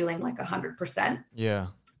not feeling like 100%. Yeah.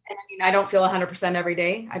 And I mean, I don't feel 100% every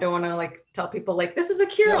day. I don't want to like tell people like, this is a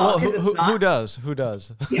cure-all, because it's not. Who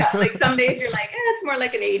does? Yeah. Like some days you're like, it's more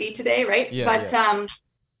like an 80 today. Right. Yeah, but,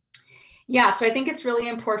 so I think it's really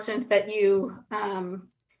important that you,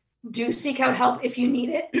 do seek out help if you need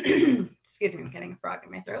it. Excuse me, I'm getting a frog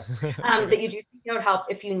in my throat. That you do seek out help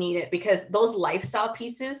if you need it, because those lifestyle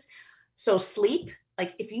pieces, so sleep,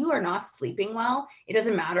 like if you are not sleeping well, it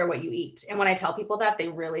doesn't matter what you eat. And when I tell people that, they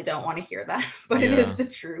really don't want to hear that, but it is the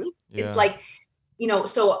truth. It's like,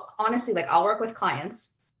 so honestly, like I'll work with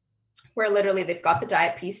clients where literally they've got the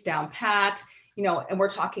diet piece down pat, and we're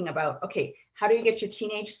talking about, okay, how do you get your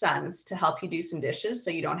teenage sons to help you do some dishes so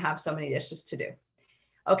you don't have so many dishes to do?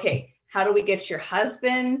 Okay, how do we get your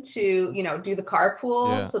husband to, do the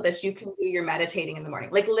carpool so that you can do your meditating in the morning?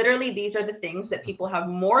 Like literally, these are the things that people have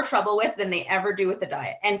more trouble with than they ever do with the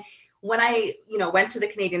diet. And when I, went to the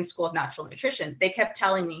Canadian School of Natural Nutrition, they kept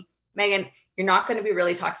telling me, Meagen, you're not going to be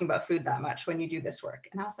really talking about food that much when you do this work.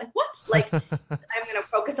 And I was like, what? Like, I'm going to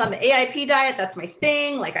focus on the AIP diet. That's my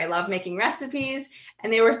thing. Like, I love making recipes.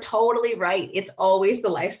 And they were totally right. It's always the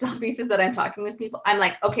lifestyle pieces that I'm talking with people. I'm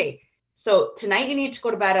like, okay, so tonight you need to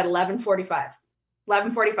go to bed at 11:45.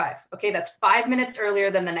 11:45. Okay, that's 5 minutes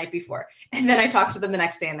earlier than the night before. And then I talk to them the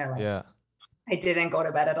next day and they're like, I didn't go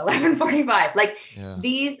to bed at 11:45. Like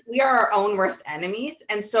we are our own worst enemies.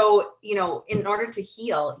 And so, in order to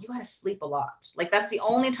heal, you got to sleep a lot. Like that's the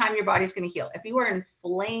only time your body's going to heal. If you are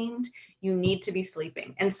inflamed, you need to be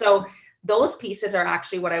sleeping. And so those pieces are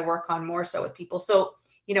actually what I work on more so with people. So,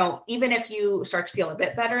 even if you start to feel a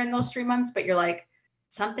bit better in those 3 months, but you're like,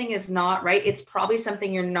 something is not right, it's probably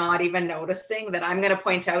something you're not even noticing that I'm going to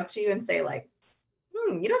point out to you and say like,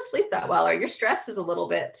 you don't sleep that well, or your stress is a little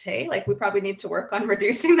bit, hey, like we probably need to work on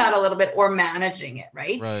reducing that a little bit or managing it.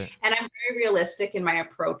 Right. And I'm very realistic in my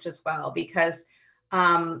approach as well, because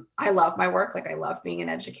I love my work. Like I love being an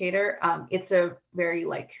educator. It's a very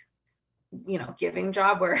giving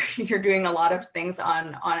job where you're doing a lot of things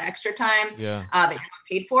on extra time that you're not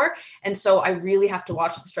paid for. And so I really have to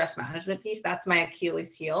watch the stress management piece. That's my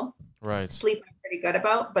Achilles heel. Right. Sleep I'm pretty good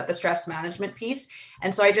about, but the stress management piece.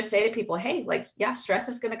 And so I just say to people, hey, stress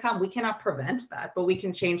is going to come. We cannot prevent that, but we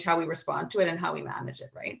can change how we respond to it and how we manage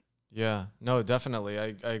it. Right. Yeah, no, definitely.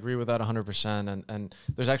 I agree with that 100%. And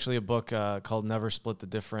there's actually a book called Never Split the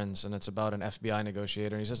Difference, and it's about an FBI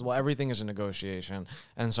negotiator. And he says, well, everything is a negotiation.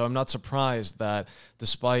 And so I'm not surprised that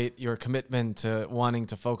despite your commitment to wanting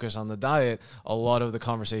to focus on the diet, a lot of the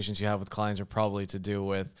conversations you have with clients are probably to do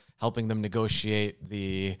with helping them negotiate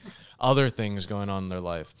the other things going on in their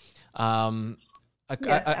life.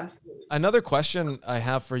 Yes, absolutely. Another question I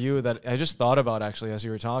have for you that I just thought about actually as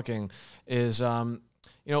you were talking is,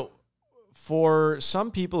 for some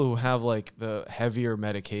people who have like the heavier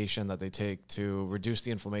medication that they take to reduce the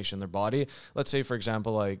inflammation in their body, let's say, for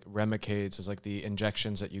example, like Remicades is like the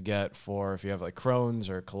injections that you get for if you have like Crohn's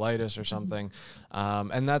or colitis or something.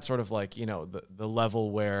 And that's sort of like, the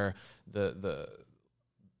level where the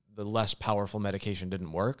less powerful medication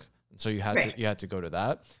didn't work. So you had to go to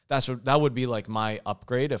that. That would be like my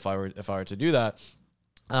upgrade if I were to do that.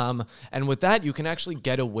 And with that, you can actually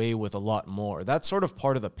get away with a lot more. That's sort of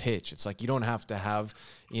part of the pitch. It's like, you don't have to have,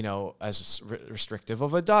 you know, as restrictive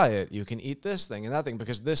of a diet. You can eat this thing and that thing,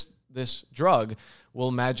 because this drug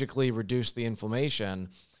will magically reduce the inflammation.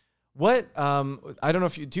 What, I don't know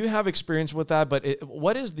if do you have experience with that, but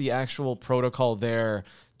what is the actual protocol there?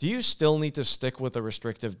 Do you still need to stick with a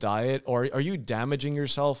restrictive diet, or are you damaging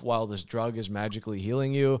yourself while this drug is magically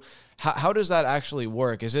healing you? How does that actually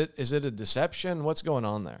work? Is it a deception? What's going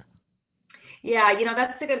on there? Yeah, you know,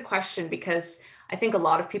 that's a good question, because I think a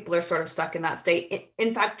lot of people are sort of stuck in that state.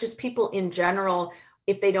 In fact, just people in general,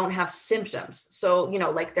 if they don't have symptoms. So, you know,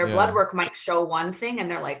 like their blood work might show one thing and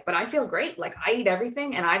they're like, but I feel great. Like I eat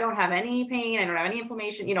everything and I don't have any pain. I don't have any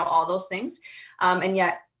inflammation, you know, all those things. And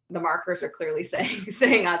yet the markers are clearly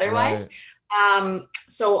saying otherwise. Right.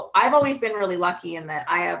 So I've always been really lucky in that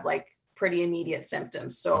I have like pretty immediate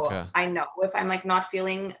symptoms. So I know if I'm like not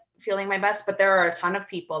feeling my best, but there are a ton of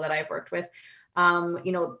people that I've worked with.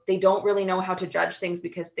 You know, they don't really know how to judge things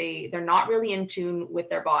because they're not really in tune with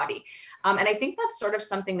their body. And I think that's sort of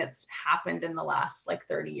something that's happened in the last like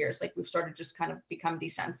 30 years. Like we've sort of just kind of become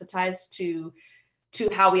desensitized to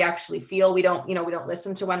how we actually feel. We don't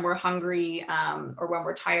listen to when we're hungry, or when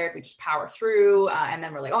we're tired. We just power through, and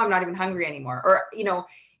then we're like, oh, I'm not even hungry anymore. Or, you know,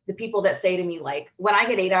 the people that say to me, like, when I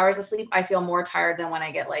get 8 hours of sleep, I feel more tired than when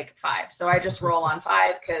I get like 5. So I just roll on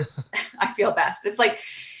 5 because I feel best. It's like,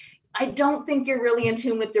 I don't think you're really in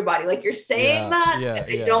tune with your body. Like you're saying that,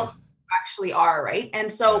 they don't actually are, right?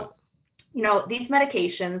 And so, you know, these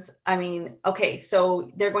medications, I mean, okay, so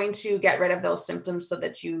they're going to get rid of those symptoms so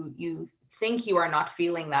that you think you are not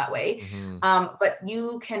feeling that way. Mm-hmm. But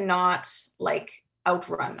you cannot like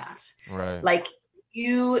outrun that. Right. Like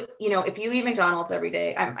you know, if you eat McDonald's every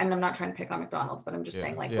day, I'm not trying to pick on McDonald's, but I'm just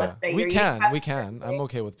saying, like, let's say we can. I'm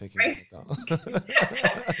okay with picking on McDonald's.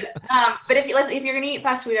 But if you're going to eat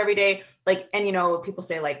fast food every day, like, and you know, people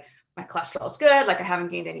say like, my cholesterol is good, like I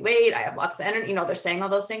haven't gained any weight, I have lots of energy, you know, they're saying all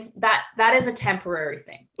those things. That is a temporary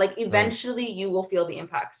thing. Like eventually you will feel the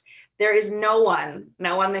impacts. There is no one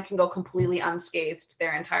that can go completely unscathed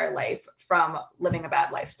their entire life from living a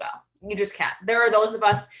bad lifestyle. You just can't. There are those of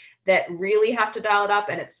us that really have to dial it up,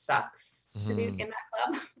 and it sucks to be in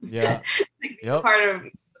that club. Yeah. Like part of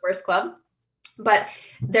the worst club. But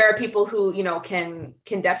there are people who, you know, can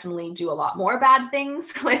definitely do a lot more bad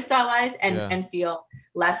things lifestyle wise and feel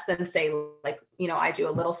less than, say, like, you know, I do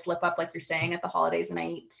a little slip up, like you're saying, at the holidays, and I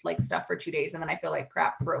eat like stuff for 2 days and then I feel like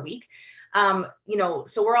crap for a week. You know,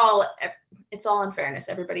 so it's all in fairness.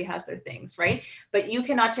 Everybody has their things, right? But you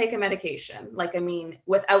cannot take a medication, like, I mean,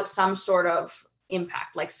 without some sort of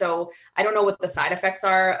impact. Like, so I don't know what the side effects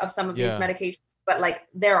are of some of these medications, but like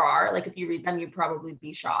there are, like if you read them, you'd probably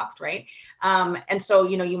be shocked, right? And so,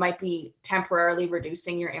 you know, you might be temporarily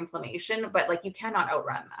reducing your inflammation, but like you cannot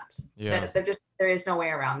outrun that. There is no way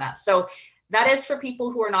around that. So that is for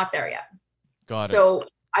people who are not there yet. Got it. So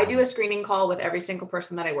I do a screening call with every single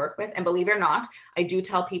person that I work with, and believe it or not, I do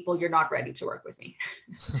tell people you're not ready to work with me.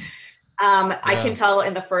 I can tell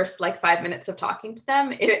in the first like 5 minutes of talking to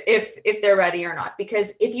them if they're ready or not,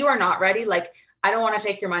 because if you are not ready, like, I don't want to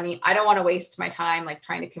take your money. I don't want to waste my time like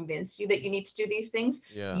trying to convince you that you need to do these things.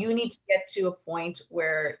 Yeah. You need to get to a point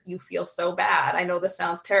where you feel so bad. I know this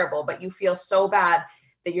sounds terrible, but you feel so bad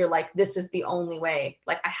that you're like, this is the only way.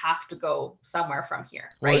 Like, I have to go somewhere from here.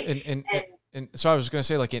 Right. Well, and so I was going to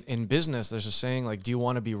say, like in business, there's a saying like, do you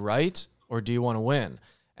want to be right or do you want to win?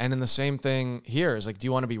 And in the same thing here is like, do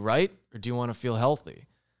you want to be right or do you want to feel healthy?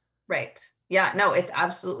 Right. Yeah, no, it's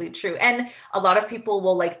absolutely true. And a lot of people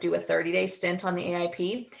will like do a 30-day stint on the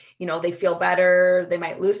AIP. You know, they feel better. They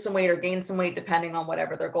might lose some weight or gain some weight, depending on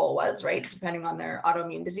whatever their goal was, right? Depending on their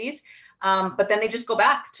autoimmune disease. But then they just go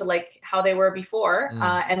back to like how they were before.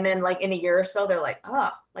 And then like in a year or so, they're like, oh,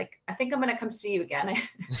 like, I think I'm going to come see you again.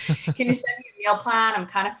 Can you send me a meal plan? I'm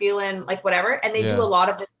kind of feeling like whatever. And they do a lot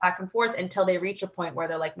of this back and forth until they reach a point where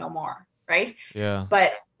they're like, no more. Right. Yeah.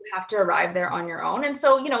 But you have to arrive there on your own. And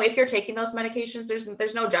so, you know, if you're taking those medications,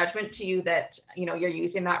 there's no judgment to you that, you know, you're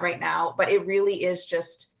using that right now, but it really is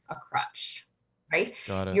just a crutch, right?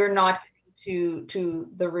 Got it. You're not to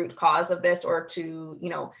the root cause of this, or to, you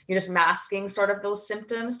know, you're just masking sort of those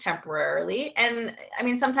symptoms temporarily. And I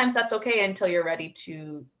mean, sometimes that's okay until you're ready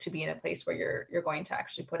to be in a place where you're going to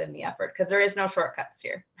actually put in the effort, because there is no shortcuts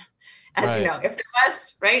here. As you know, if there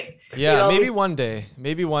was, right? Yeah, maybe one day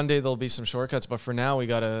there'll be some shortcuts, but for now we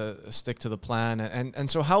got to stick to the plan. And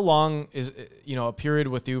so how long is, you know, a period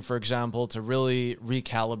with you, for example, to really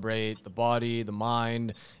recalibrate the body, the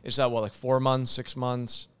mind? Is that what, like 4 months, 6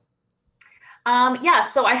 months? Yeah,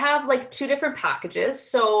 so I have like 2 different packages.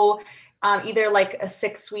 So either like a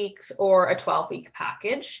 6 weeks or a 12-week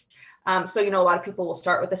package. So, a lot of people will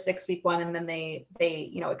start with a 6-week one and then they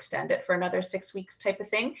extend it for another 6 weeks type of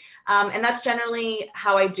thing. And that's generally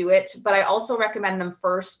how I do it. But I also recommend them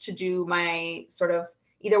first to do my sort of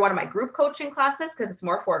either one of my group coaching classes because it's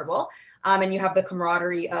more affordable. And you have the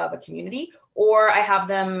camaraderie of a community, or I have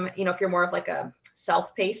them, if you're more of like a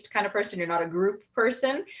self-paced kind of person, you're not a group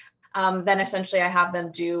person, then essentially I have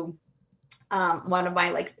them do one of my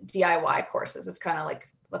like DIY courses. It's kind of like,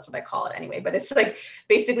 that's what I call it anyway, but it's like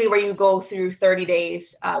basically where you go through 30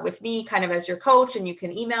 days with me kind of as your coach, and you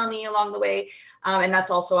can email me along the way. And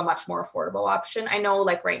that's also a much more affordable option. I know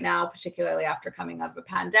like right now, particularly after coming out of a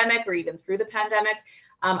pandemic or even through the pandemic,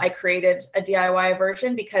 I created a DIY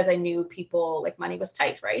version because I knew people like money was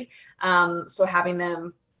tight, right? So having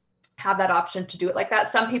them have that option to do it like that.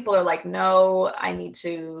 Some people are like, no, I need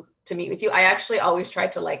to meet with you. I actually always try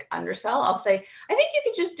to like undersell. I'll say, I think you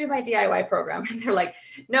could just do my DIY program. And they're like,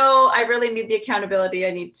 no, I really need the accountability.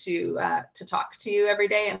 I need to talk to you every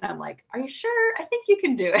day. And I'm like, are you sure? I think you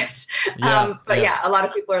can do it. Yeah, a lot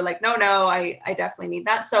of people are like, no, I definitely need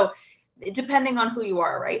that. So depending on who you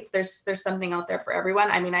are, right? There's something out there for everyone.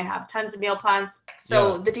 I mean, I have tons of meal plans.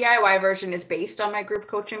 So the DIY version is based on my group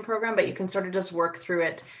coaching program, but you can sort of just work through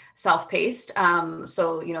it self-paced.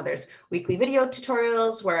 So, there's weekly video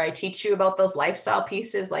tutorials where I teach you about those lifestyle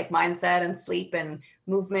pieces like mindset and sleep and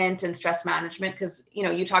movement and stress management. Because,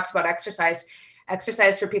 you talked about exercise.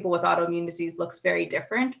 Exercise for people with autoimmune disease looks very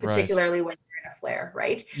different, particularly when you're in a flare,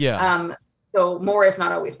 right? Yeah. So more is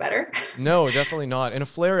not always better. No, definitely not. In a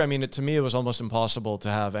flare, I mean, to me, it was almost impossible to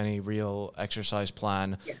have any real exercise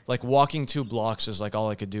plan. Yeah. Like walking 2 blocks is like all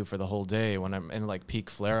I could do for the whole day when I'm in like peak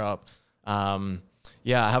flare up.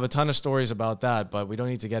 Yeah, I have a ton of stories about that, but we don't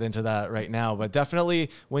need to get into that right now. But definitely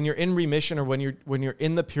when you're in remission, or when you're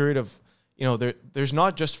in the period of, there's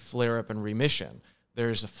not just flare up and remission.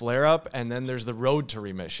 There's a flare up, and then there's the road to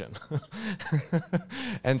remission.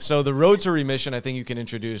 And so the road to remission, I think you can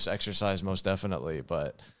introduce exercise most definitely,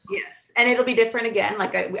 but. Yes. And it'll be different again.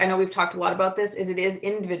 Like I know we've talked a lot about this, it is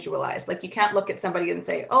individualized. Like you can't look at somebody and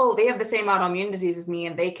say, oh, they have the same autoimmune disease as me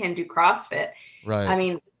and they can do CrossFit. Right. I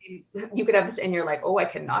mean, you could have this and you're like, oh, I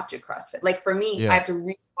cannot do CrossFit. Like for me, I have to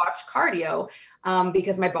rewatch cardio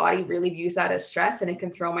because my body really views that as stress and it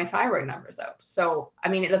can throw my thyroid numbers out. So, I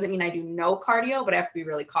mean, it doesn't mean I do no cardio, but I have to be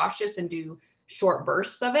really cautious and do short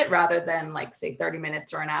bursts of it rather than like say 30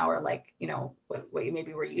 minutes or an hour, like, what you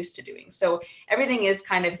maybe were used to doing. So everything is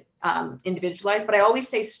kind of individualized, but I always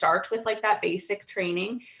say start with like that basic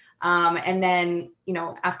training. And then,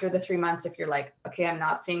 after the 3 months, if you're like, okay, I'm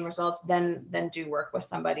not seeing results, then do work with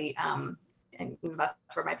somebody. And that's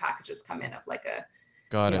where my packages come in of like a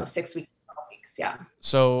 6 weeks, 12 weeks. Yeah.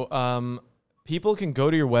 So, people can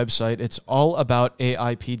go to your website. It's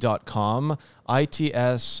allaboutaip.com,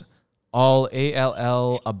 ITS, all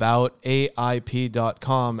ALL about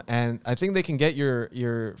AIP.com. And I think they can get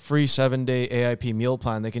your free 7-day AIP meal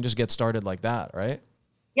plan. They can just get started like that, right?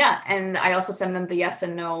 Yeah. And I also send them the yes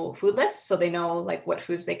and no food list so they know like what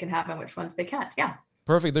foods they can have and which ones they can't. Yeah.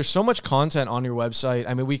 Perfect. There's so much content on your website.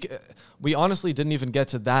 I mean, we honestly didn't even get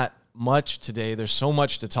to that much today. There's so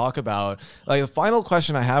much to talk about. Like the final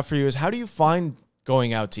question I have for you is, how do you find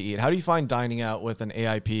going out to eat? How do you find dining out with an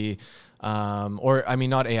AIP? Or I mean,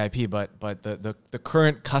 not AIP, but the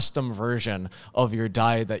current custom version of your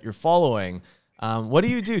diet that you're following. What do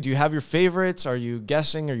you do? Do you have your favorites? Are you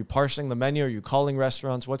guessing? Are you parsing the menu? Are you calling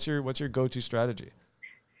restaurants? What's your go-to strategy?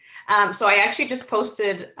 So I actually just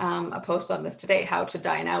posted a post on this today, how to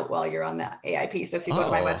dine out while you're on the AIP. So if you go to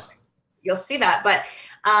my website, you'll see that. But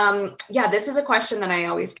this is a question that I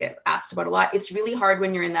always get asked about a lot. It's really hard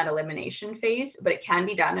when you're in that elimination phase, but it can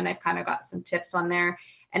be done. And I've kind of got some tips on there.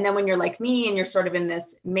 And then when you're like me and you're sort of in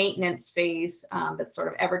this maintenance phase that's sort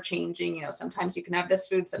of ever changing, sometimes you can have this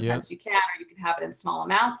food, sometimes you can, or you can have it in small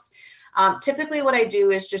amounts. Typically what I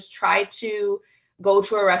do is just try to go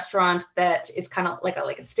to a restaurant that is kind of like a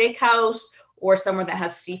steakhouse or somewhere that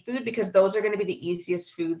has seafood, because those are going to be the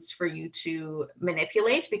easiest foods for you to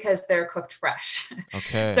manipulate because they're cooked fresh.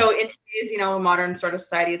 Okay. So in today's, modern sort of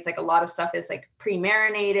society, it's like a lot of stuff is like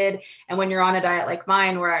pre-marinated. And when you're on a diet like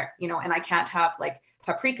mine where, and I can't have like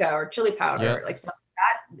paprika or chili powder, like stuff like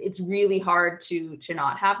that, it's really hard to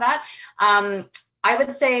not have that. I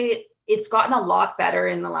would say it's gotten a lot better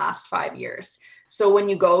in the last 5 years. So when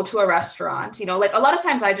you go to a restaurant, like a lot of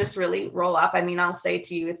times I just really roll up. I mean, I'll say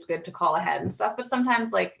to you, it's good to call ahead and stuff, but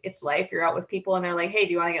sometimes like it's life, you're out with people and they're like, hey,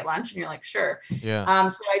 do you want to get lunch? And you're like, sure. Yeah.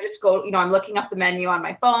 So I just go, I'm looking up the menu on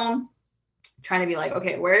my phone, trying to be like,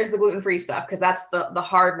 okay, where's the gluten-free stuff? Because that's the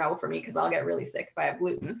hard no for me, because I'll get really sick if I have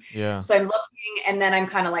gluten. Yeah. So I'm looking, and then I'm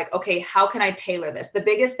kind of like, okay, how can I tailor this? The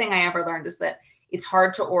biggest thing I ever learned is that it's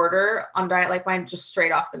hard to order on Diet Like Mine just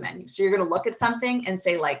straight off the menu. So you're going to look at something and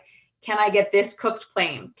say like, can I get this cooked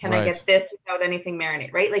plain? Can I get this without anything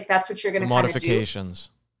marinade? Right? Like that's what you're going to kind of do. Modifications.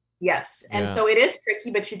 Yes. And so it is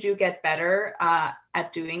tricky, but you do get better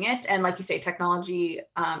at doing it. And like you say, technology,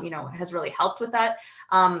 has really helped with that.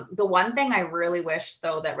 The one thing I really wish,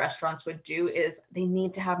 though, that restaurants would do is they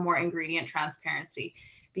need to have more ingredient transparency,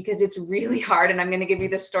 because it's really hard. And I'm going to give you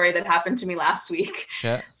this story that happened to me last week.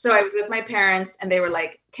 Yeah. So I was with my parents and they were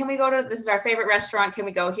like, can we go to, this is our favorite restaurant. Can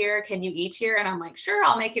we go here? Can you eat here? And I'm like, sure,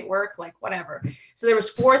 I'll make it work. Like, whatever. So there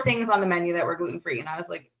was 4 things on the menu that were gluten-free. And I was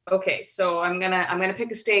like, okay, so I'm going to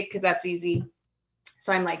pick a steak, cause that's easy.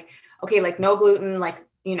 So I'm like, okay, like no gluten, like,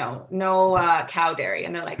 no cow dairy.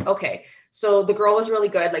 And they're like, okay. So the girl was really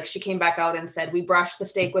good. Like she came back out and said, we brush the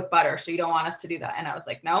steak with butter. So you don't want us to do that. And I was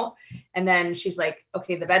like, no. And then she's like,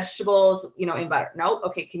 okay, the vegetables, in butter. No.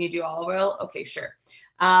 Okay. Can you do olive oil? Okay, sure.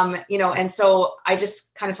 And so I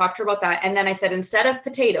just kind of talked to her about that. And then I said, instead of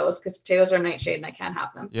potatoes, because potatoes are nightshade and I can't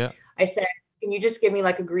have them. Yeah. I said, can you just give me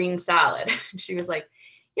like a green salad? She was like,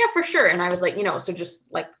 yeah, for sure. And I was like, so just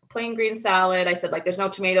like plain green salad. I said, like, there's no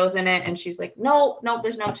tomatoes in it. And she's like, no,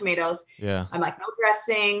 there's no tomatoes. Yeah. I'm like, no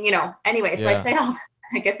dressing, anyway. So I say,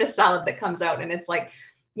 I get this salad that comes out and it's like,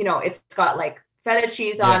 it's got like feta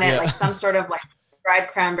cheese on it, like some sort of like dried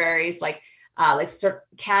cranberries, like sort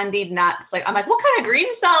of candied nuts. Like, I'm like, what kind of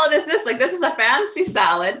green salad is this? Like, this is a fancy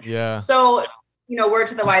salad. Yeah. So, word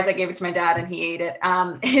to the wise, I gave it to my dad and he ate it.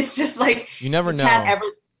 It's just like, you never know. Can't ever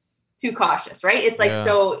too cautious, right? It's like,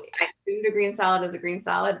 so I assumed a green salad is a green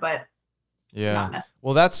salad, but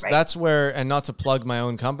well, that's where, and not to plug my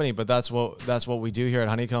own company, but that's what we do here at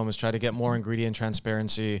Honeycomb, is try to get more ingredient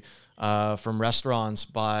transparency from restaurants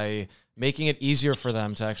by making it easier for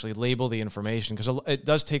them to actually label the information, because it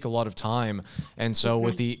does take a lot of time. And so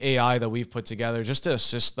with the AI that we've put together, just to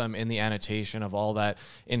assist them in the annotation of all that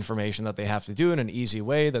information that they have to do in an easy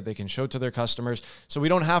way that they can show to their customers. So we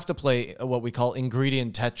don't have to play what we call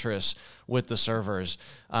ingredient Tetris with the servers.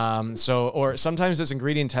 Or sometimes it's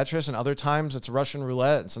ingredient Tetris and other times it's Russian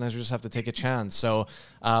roulette. And sometimes we just have to take a chance. So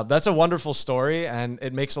that's a wonderful story, and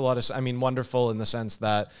it makes a lot of, wonderful in the sense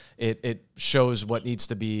that it shows what needs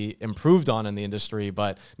to be improved on in the industry,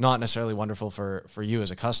 but not necessarily wonderful for you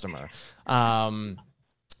as a customer.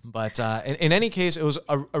 But in any case, it was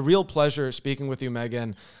a real pleasure speaking with you,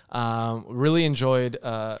 Meagen. Really enjoyed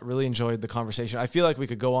the conversation. I feel like we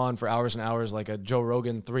could go on for hours and hours, like a Joe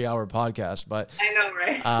Rogan 3-hour podcast. But I know,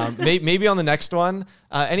 right? maybe on the next one.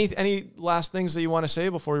 Any last things that you want to say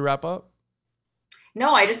before we wrap up?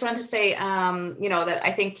 No, I just wanted to say, that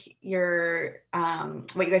I think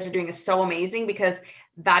what you guys are doing is so amazing, because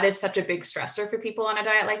that is such a big stressor for people on a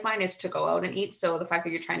diet like mine, is to go out and eat. So the fact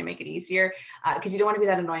that you're trying to make it easier, because you don't want to be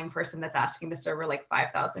that annoying person that's asking the server like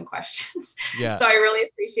 5,000 questions. Yeah. So I really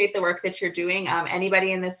appreciate the work that you're doing.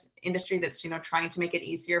 Anybody in this industry that's, trying to make it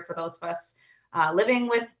easier for those of us living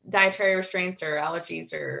with dietary restraints or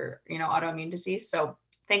allergies or, autoimmune disease. So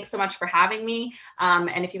thanks so much for having me.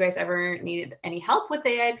 And if you guys ever need any help with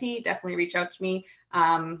AIP, definitely reach out to me.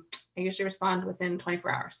 I usually respond within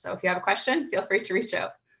 24 hours. So if you have a question, feel free to reach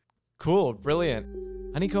out. Cool. Brilliant.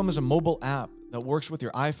 Honeycomb is a mobile app that works with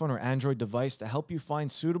your iPhone or Android device to help you find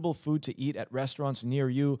suitable food to eat at restaurants near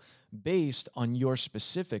you based on your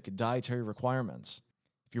specific dietary requirements.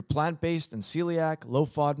 If you're plant-based and celiac, low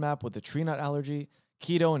FODMAP with a tree nut allergy,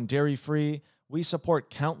 keto and dairy-free, we support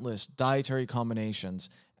countless dietary combinations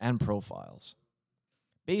and profiles.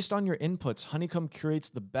 Based on your inputs, Honeycomb curates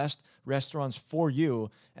the best restaurants for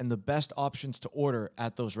you and the best options to order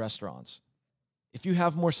at those restaurants. If you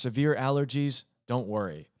have more severe allergies, don't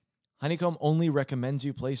worry. Honeycomb only recommends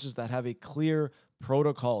you places that have a clear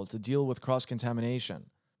protocol to deal with cross-contamination.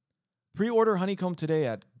 Pre-order Honeycomb today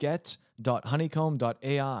at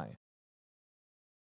get.honeycomb.ai.